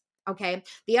doctors. Okay.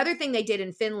 The other thing they did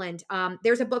in Finland,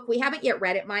 there's a book, we haven't yet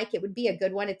read it, Mike. It would be a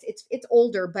good one. It's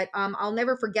older, but I'll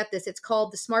never forget this. It's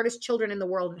called The Smartest Children in the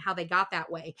World and How They Got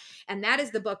That Way. And that is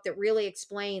the book that really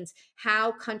explains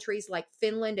how countries like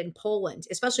Finland and Poland,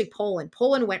 especially Poland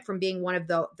went from being one of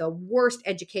the worst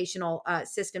educational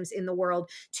systems in the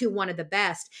world to one of the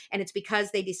best. And it's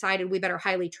because they decided we better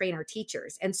highly train our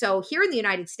teachers. And so here in the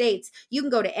United States, you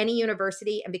can go to any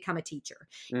university and become a teacher.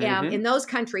 In those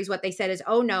countries, what they said is,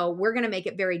 oh no, we're going to make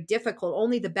it very difficult.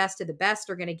 Only the best of the best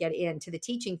are going to get into the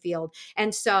teaching field.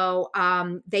 And so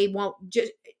they won't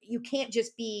just,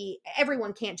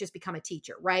 everyone can't just become a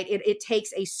teacher, right? It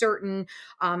takes a certain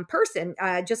person,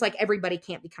 just like everybody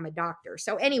can't become a doctor.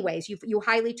 So anyways, you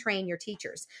highly train your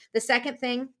teachers. The second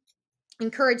thing,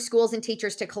 encourage schools and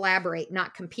teachers to collaborate,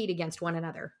 not compete against one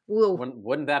another.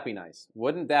 Wouldn't that be nice?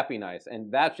 Wouldn't that be nice?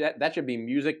 And that should be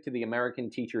music to the American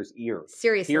teacher's ear.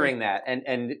 Seriously. Hearing that.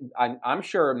 And I'm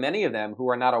sure many of them who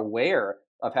are not aware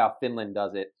of how Finland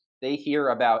does it, they hear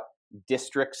about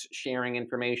districts sharing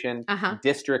information,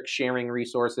 districts sharing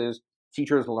resources,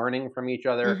 teachers learning from each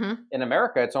other. In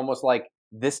America, it's almost like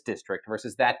this district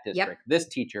versus that district, this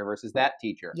teacher versus that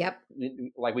teacher.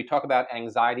 Like we talk about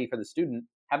anxiety for the student.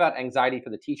 How about anxiety for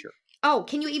the teacher? Oh,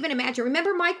 can you even imagine?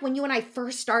 Remember, Mike, when you and I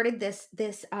first started this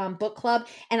book club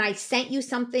and I sent you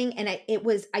something and it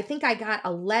was, I think I got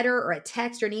a letter or a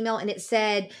text or an email and it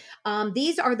said,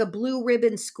 these are the blue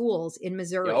ribbon schools in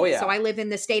Missouri. Oh, yeah. So I live in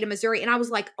the state of Missouri and I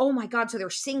was like, oh my God, so they're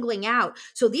singling out.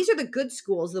 So these are the good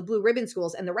schools, the blue ribbon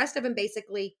schools, and the rest of them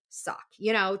basically suck,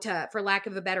 for lack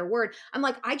of a better word. I'm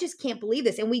like, I just can't believe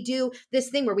this. And we do this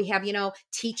thing where we have,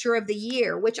 teacher of the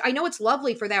year, which I know it's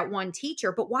lovely for that one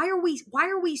teacher, but why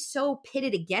are we so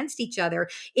pitted against each other?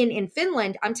 In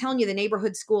Finland, I'm telling you, the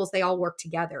neighborhood schools, they all work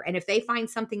together. And if they find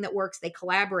something that works, they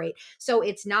collaborate. So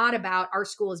it's not about our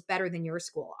school is better than your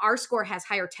school. Our score has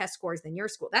higher test scores than your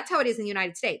school. That's how it is in the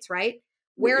United States, right?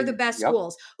 Where are the best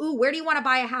schools? Ooh, where do you want to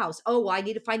buy a house? Oh, well, I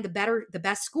need to find the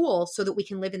best school so that we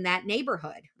can live in that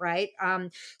neighborhood, right?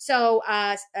 So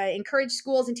encourage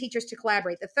schools and teachers to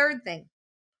collaborate. The third thing,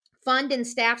 Fund and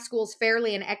staff schools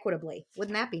fairly and equitably.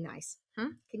 Wouldn't that be nice?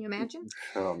 Can you imagine?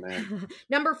 Oh, man.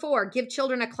 Number 4, give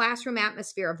children a classroom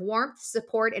atmosphere of warmth,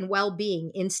 support, and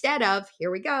well-being instead of,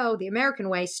 here we go, the American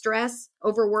way, stress,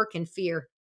 overwork, and fear.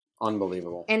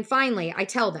 Unbelievable. And finally, I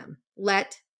tell them,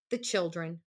 let the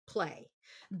children play.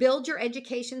 Build your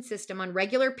education system on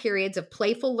regular periods of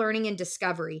playful learning and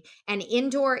discovery, and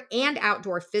indoor and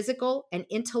outdoor physical and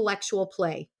intellectual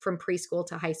play from preschool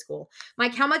to high school.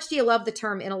 Mike, how much do you love the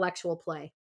term intellectual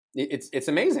play? It's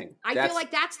amazing. I feel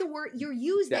like that's the word you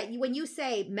use when you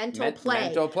say mental play.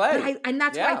 Mental play. And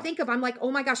that's what I think of. I'm like, oh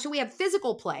my gosh, so we have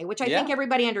physical play, which I think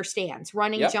everybody understands.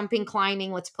 Running, jumping,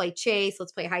 climbing, let's play chase,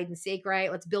 let's play hide and seek, right?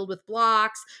 Let's build with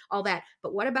blocks, all that.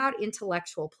 But what about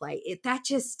intellectual play?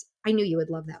 I knew you would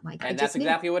love that, Mike. And that's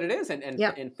exactly what it is.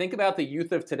 And think about the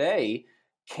youth of today.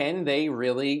 Can they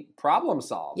really problem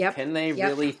solve? Can they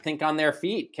really think on their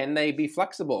feet? Can they be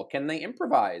flexible? Can they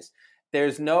improvise?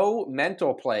 There's no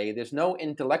mental play, there's no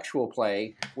intellectual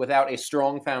play without a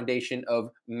strong foundation of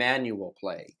manual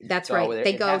play. That's right.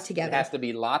 They go together. It has to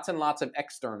be lots and lots of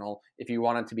external if you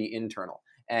want it to be internal.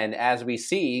 And as we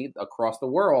see across the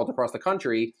world, across the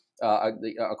country,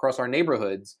 across our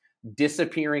neighborhoods,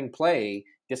 disappearing play,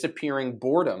 disappearing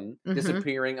boredom,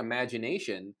 disappearing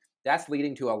imagination, that's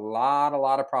leading to a lot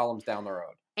of problems down the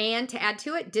road. And to add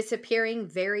to it, disappearing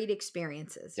varied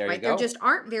experiences, there right? There just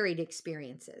aren't varied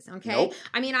experiences, okay? Nope.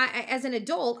 I mean, I as an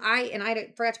adult, I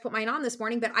forgot to put mine on this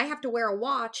morning, but I have to wear a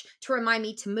watch to remind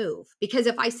me to move. Because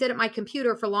if I sit at my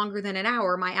computer for longer than an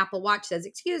hour, my Apple Watch says,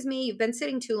 excuse me, you've been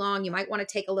sitting too long. You might want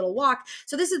to take a little walk.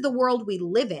 So this is the world we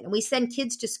live in. And we send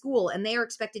kids to school and they are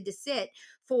expected to sit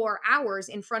for hours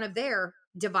in front of their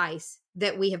device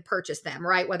that we have purchased them,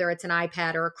 right? Whether it's an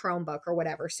iPad or a Chromebook or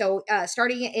whatever. So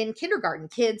starting in kindergarten,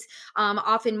 kids,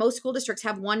 often most school districts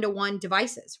have 1-to-1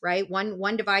 devices, right?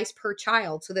 One device per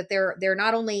child, so that they're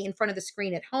not only in front of the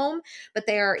screen at home, but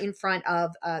they are in front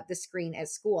of the screen at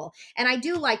school. And I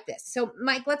do like this. So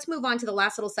Mike, let's move on to the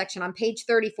last little section on page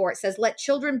 34. It says, let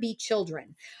children be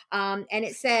children. And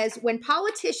it says, when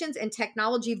politicians and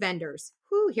technology vendors,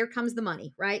 here comes the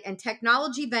money, right? And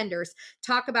technology vendors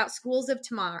talk about schools of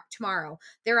tomorrow.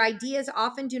 Their ideas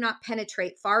often do not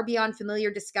penetrate far beyond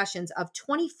familiar discussions of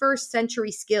 21st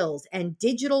century skills and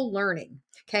digital learning.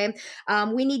 Okay.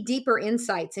 We need deeper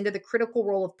insights into the critical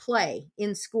role of play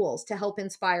in schools to help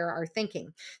inspire our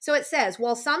thinking. So it says,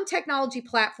 while some technology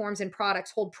platforms and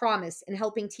products hold promise in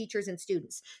helping teachers and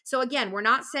students. So again, we're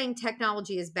not saying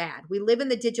technology is bad. We live in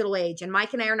the digital age, and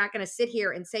Mike and I are not going to sit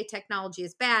here and say technology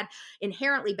is bad,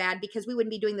 inherently bad, because we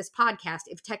wouldn't be doing this podcast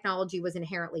if technology was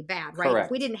inherently bad, right? Correct.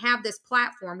 If we didn't have this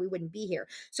platform, we wouldn't be here.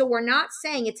 So we're not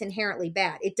saying it's inherently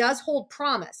bad. It does hold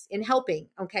promise in helping,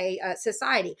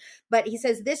 society. But he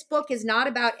says this book is not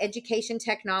about education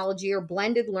technology or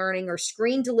blended learning or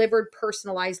screen delivered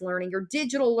personalized learning or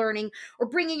digital learning or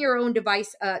bringing your own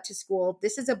device to school.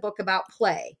 This is a book about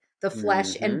play, the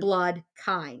flesh and blood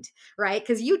kind, right?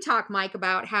 Because you talk, Mike,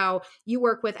 about how you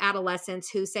work with adolescents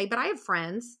who say, but I have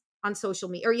friends on social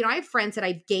media, or, I have friends that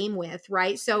I game with,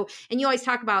 right? So, and you always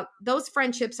talk about those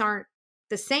friendships aren't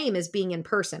the same as being in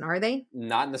person, are they?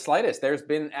 Not in the slightest. There's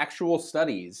been actual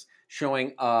studies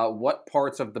showing what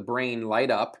parts of the brain light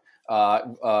up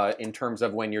in terms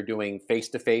of when you're doing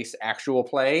face-to-face actual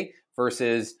play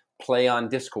versus play on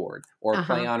Discord or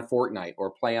play on Fortnite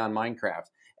or play on Minecraft.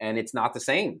 And it's not the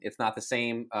same. It's not the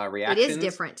same reactions. It is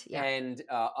different. Yeah. And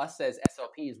us as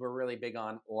SLPs, we're really big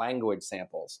on language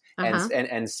samples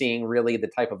and seeing really the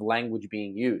type of language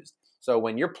being used. So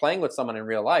when you're playing with someone in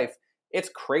real life, it's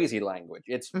crazy language.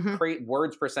 It's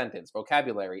words per sentence,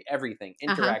 vocabulary, everything,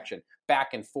 interaction, back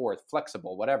and forth,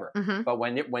 flexible, whatever. But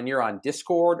when you're on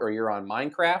Discord or you're on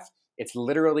Minecraft, it's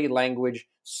literally language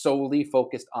solely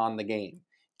focused on the game.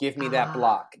 Give me that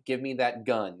block. Give me that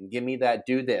gun. Give me that.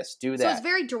 Do this. Do that. So it's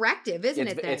very directive, isn't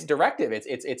it? Then? It's directive.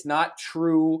 It's not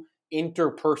true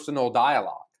interpersonal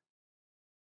dialogue.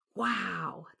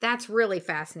 Wow, that's really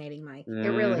fascinating, Mike. It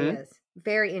really is.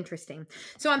 Very interesting.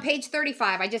 So on page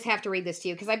 35, I just have to read this to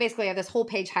you because I basically have this whole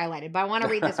page highlighted, but I want to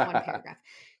read this one paragraph.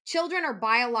 Children are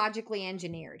biologically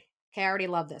engineered. Okay, I already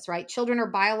love this, right? Children are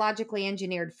biologically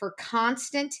engineered for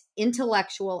constant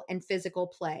intellectual and physical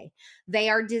play. They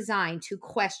are designed to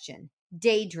question,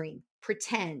 daydream,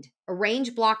 pretend,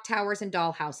 arrange block towers and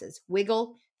dollhouses,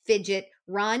 wiggle, fidget,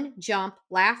 run, jump,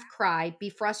 laugh, cry, be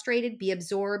frustrated, be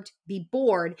absorbed, be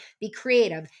bored, be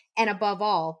creative, and above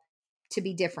all, to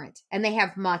be different. And they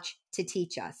have much to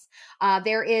teach us.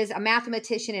 There is a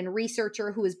mathematician and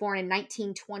researcher who was born in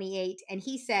 1928, and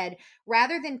he said,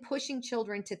 rather than pushing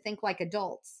children to think like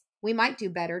adults, we might do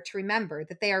better to remember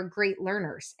that they are great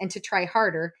learners and to try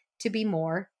harder to be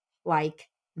more like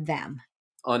them.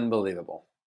 Unbelievable.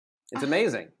 It's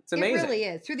amazing. It's amazing. It really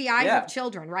is. Through the eyes of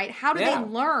children, right? How do they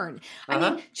learn? I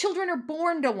mean, children are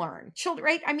born to learn. Children,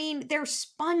 right? I mean, they're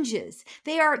sponges.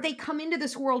 They come into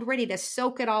this world ready to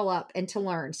soak it all up and to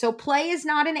learn. So play is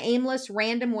not an aimless,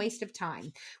 random waste of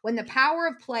time. When the power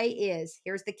of play is,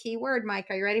 here's the key word, Mike,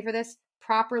 are you ready for this?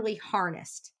 Properly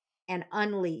harnessed and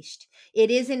unleashed. It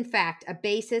is, in fact, a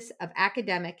basis of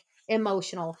academic,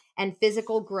 emotional, and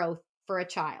physical growth for a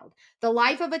child. The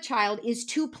life of a child is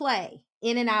to play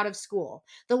in and out of school.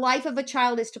 The life of a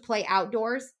child is to play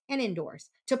outdoors and indoors,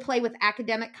 to play with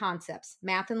academic concepts,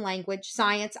 math and language,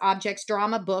 science, objects,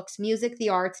 drama, books, music, the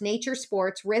arts, nature,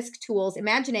 sports, risk, tools,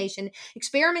 imagination,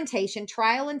 experimentation,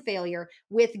 trial and failure,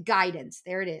 with guidance.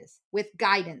 There it is, with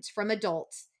guidance from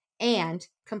adults and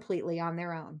completely on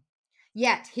their own.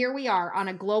 Yet here we are on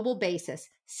a global basis,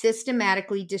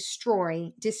 systematically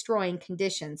destroying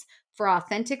conditions for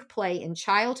authentic play in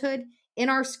childhood, in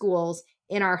our schools,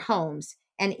 in our homes,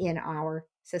 and in our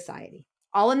society,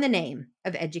 all in the name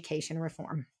of education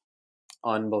reform.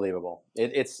 Unbelievable.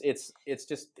 It's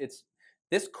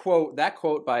this quote, that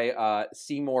quote by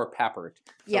Seymour Papert.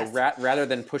 So rather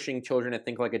than pushing children to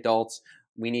think like adults,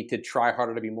 we need to try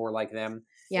harder to be more like them.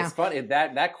 Yeah. It's funny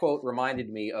that quote reminded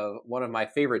me of one of my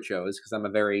favorite shows, because I'm a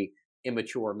very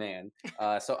immature man.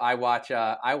 So I watch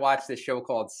this show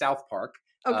called South Park.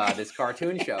 Okay. This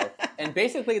cartoon show, and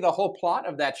basically the whole plot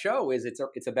of that show is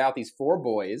it's about these 4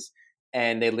 boys,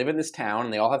 and they live in this town,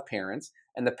 and they all have parents,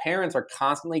 and the parents are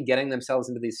constantly getting themselves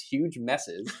into these huge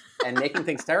messes and making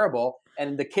things terrible,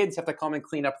 and the kids have to come and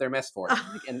clean up their mess for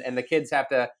them. And the kids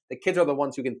are the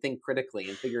ones who can think critically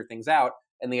and figure things out,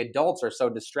 and the adults are so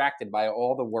distracted by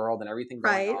all the world and everything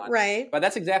going on. Right. But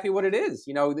that's exactly what it is.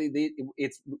 You know,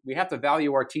 we have to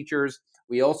value our teachers.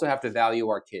 We also have to value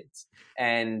our kids.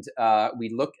 And we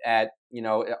look at, you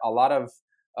know, a lot of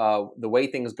the way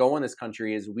things go in this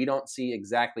country is we don't see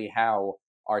exactly how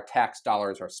our tax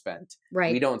dollars are spent.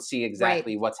 Right. We don't see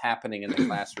exactly what's happening in the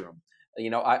classroom.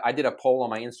 You know, I did a poll on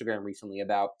my Instagram recently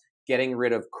about getting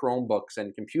rid of Chromebooks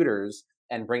and computers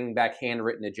and bringing back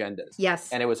handwritten agendas. Yes.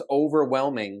 And it was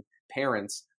overwhelming.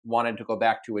 Parents wanted to go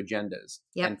back to agendas.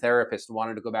 Yep. And therapists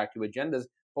wanted to go back to agendas.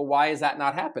 But why is that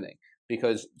not happening?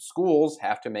 Because schools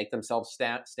have to make themselves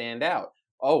stand out.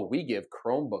 Oh, we give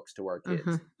Chromebooks to our kids.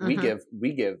 Mm-hmm.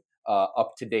 We give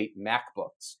up-to-date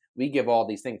MacBooks. We give all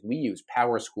these things. We use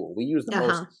PowerSchool. We use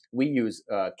we use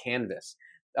Canvas.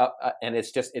 And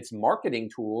it's marketing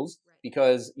tools,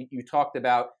 because you talked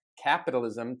about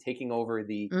capitalism taking over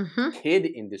the kid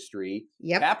industry.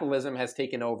 Yep. Capitalism has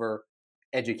taken over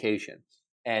education.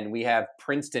 And we have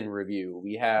Princeton Review.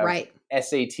 We have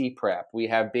SAT Prep. We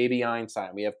have Baby Einstein.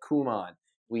 We have Kumon.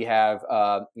 We have,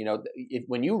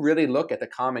 when you really look at the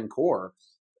Common Core,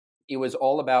 it was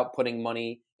all about putting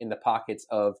money in the pockets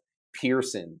of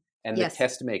Pearson and the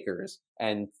test makers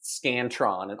and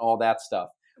Scantron and all that stuff.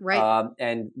 Right.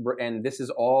 And this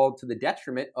is all to the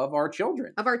detriment of our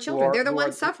children. They're the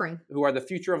ones suffering. Who are the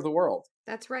future of the world.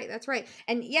 That's right.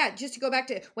 And just to go back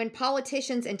to when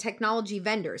politicians and technology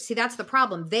vendors, see, that's the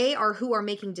problem. They are who are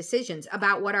making decisions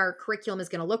about what our curriculum is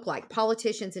going to look like.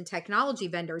 Politicians and technology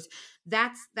vendors,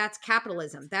 that's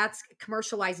capitalism. That's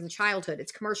commercializing childhood.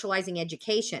 It's commercializing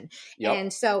education. Yep.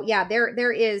 And so,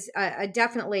 there is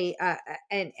definitely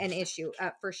an issue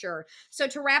for sure. So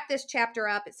to wrap this chapter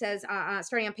up, it says,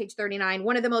 starting on page 39,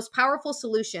 one of the most powerful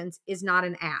solutions is not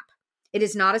an app. It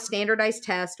is not a standardized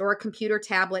test or a computer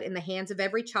tablet in the hands of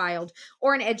every child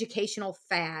or an educational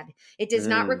fad. It does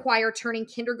not require turning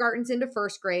kindergartens into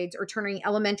first grades or turning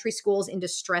elementary schools into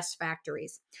stress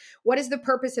factories. What is the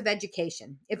purpose of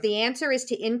education? If the answer is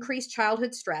to increase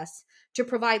childhood stress, to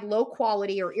provide low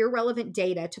quality or irrelevant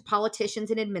data to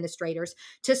politicians and administrators,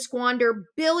 to squander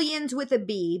billions with a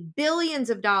B, billions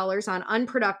of dollars on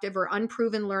unproductive or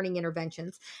unproven learning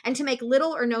interventions, and to make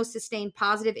little or no sustained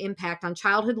positive impact on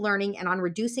childhood learning and on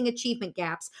reducing achievement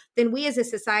gaps, then we as a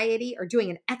society are doing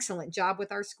an excellent job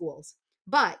with our schools.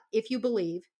 But if you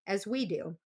believe, as we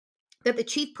do, that the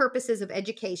chief purposes of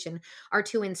education are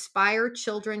to inspire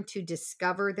children to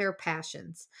discover their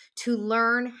passions, to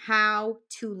learn how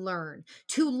to learn,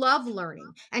 to love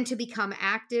learning, and to become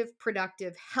active,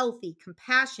 productive, healthy,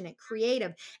 compassionate,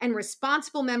 creative, and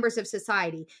responsible members of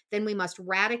society, then we must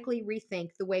radically rethink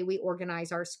the way we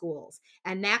organize our schools.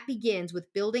 And that begins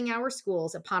with building our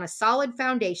schools upon a solid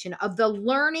foundation of the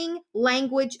learning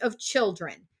language of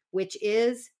children, which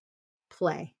is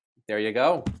play. There you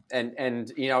go.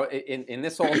 And you know, in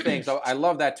this whole thing, so I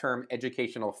love that term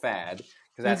educational fad,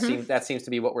 because that seems to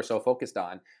be what we're so focused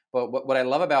on. But what I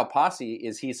love about Posse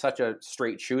is he's such a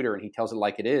straight shooter, and he tells it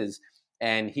like it is.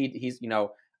 And he's, you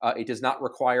know, It does not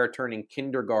require turning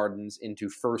kindergartens into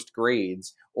first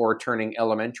grades or turning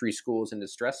elementary schools into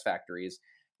stress factories.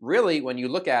 Really, when you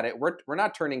look at it, we're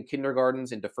not turning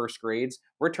kindergartens into first grades.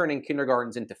 We're turning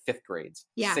kindergartens into fifth grades,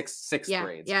 sixth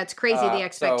grades. Yeah, it's crazy, the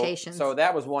expectations. So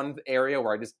that was one area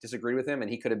where I just disagreed with him,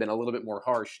 and he could have been a little bit more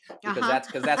harsh because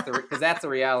that's the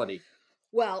reality.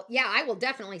 Well, yeah, I will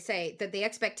definitely say that the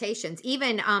expectations,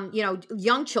 even,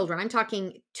 young children, I'm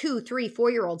talking 2, 3,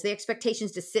 4-year-olds, the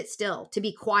expectations to sit still, to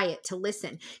be quiet, to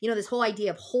listen, this whole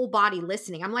idea of whole body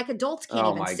listening. I'm like, adults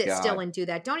can't even sit still and do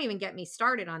that. Don't even get me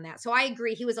started on that. So I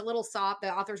agree. He was a little soft.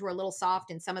 The authors were a little soft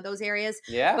in some of those areas.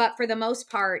 Yeah. But for the most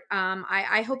part,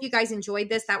 I hope you guys enjoyed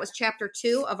this. That was chapter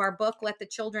 2 of our book, Let the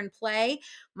Children Play.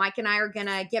 Mike and I are going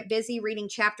to get busy reading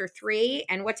chapter 3.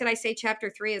 And what did I say chapter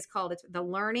 3 is called? It's The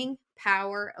Learning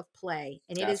Power of Play.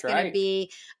 And it is going to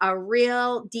be a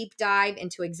real deep dive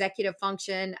into executive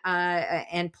function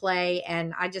and play.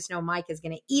 And I just know Mike is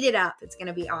going to eat it up. It's going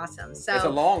to be awesome. So it's a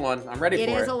long one. I'm ready for it.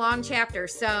 It is a long chapter.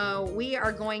 So we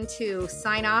are going to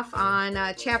sign off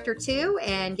on chapter 2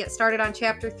 and get started on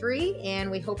chapter 3.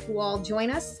 And we hope you all join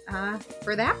us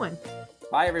for that one.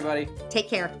 Bye, everybody. Take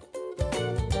care.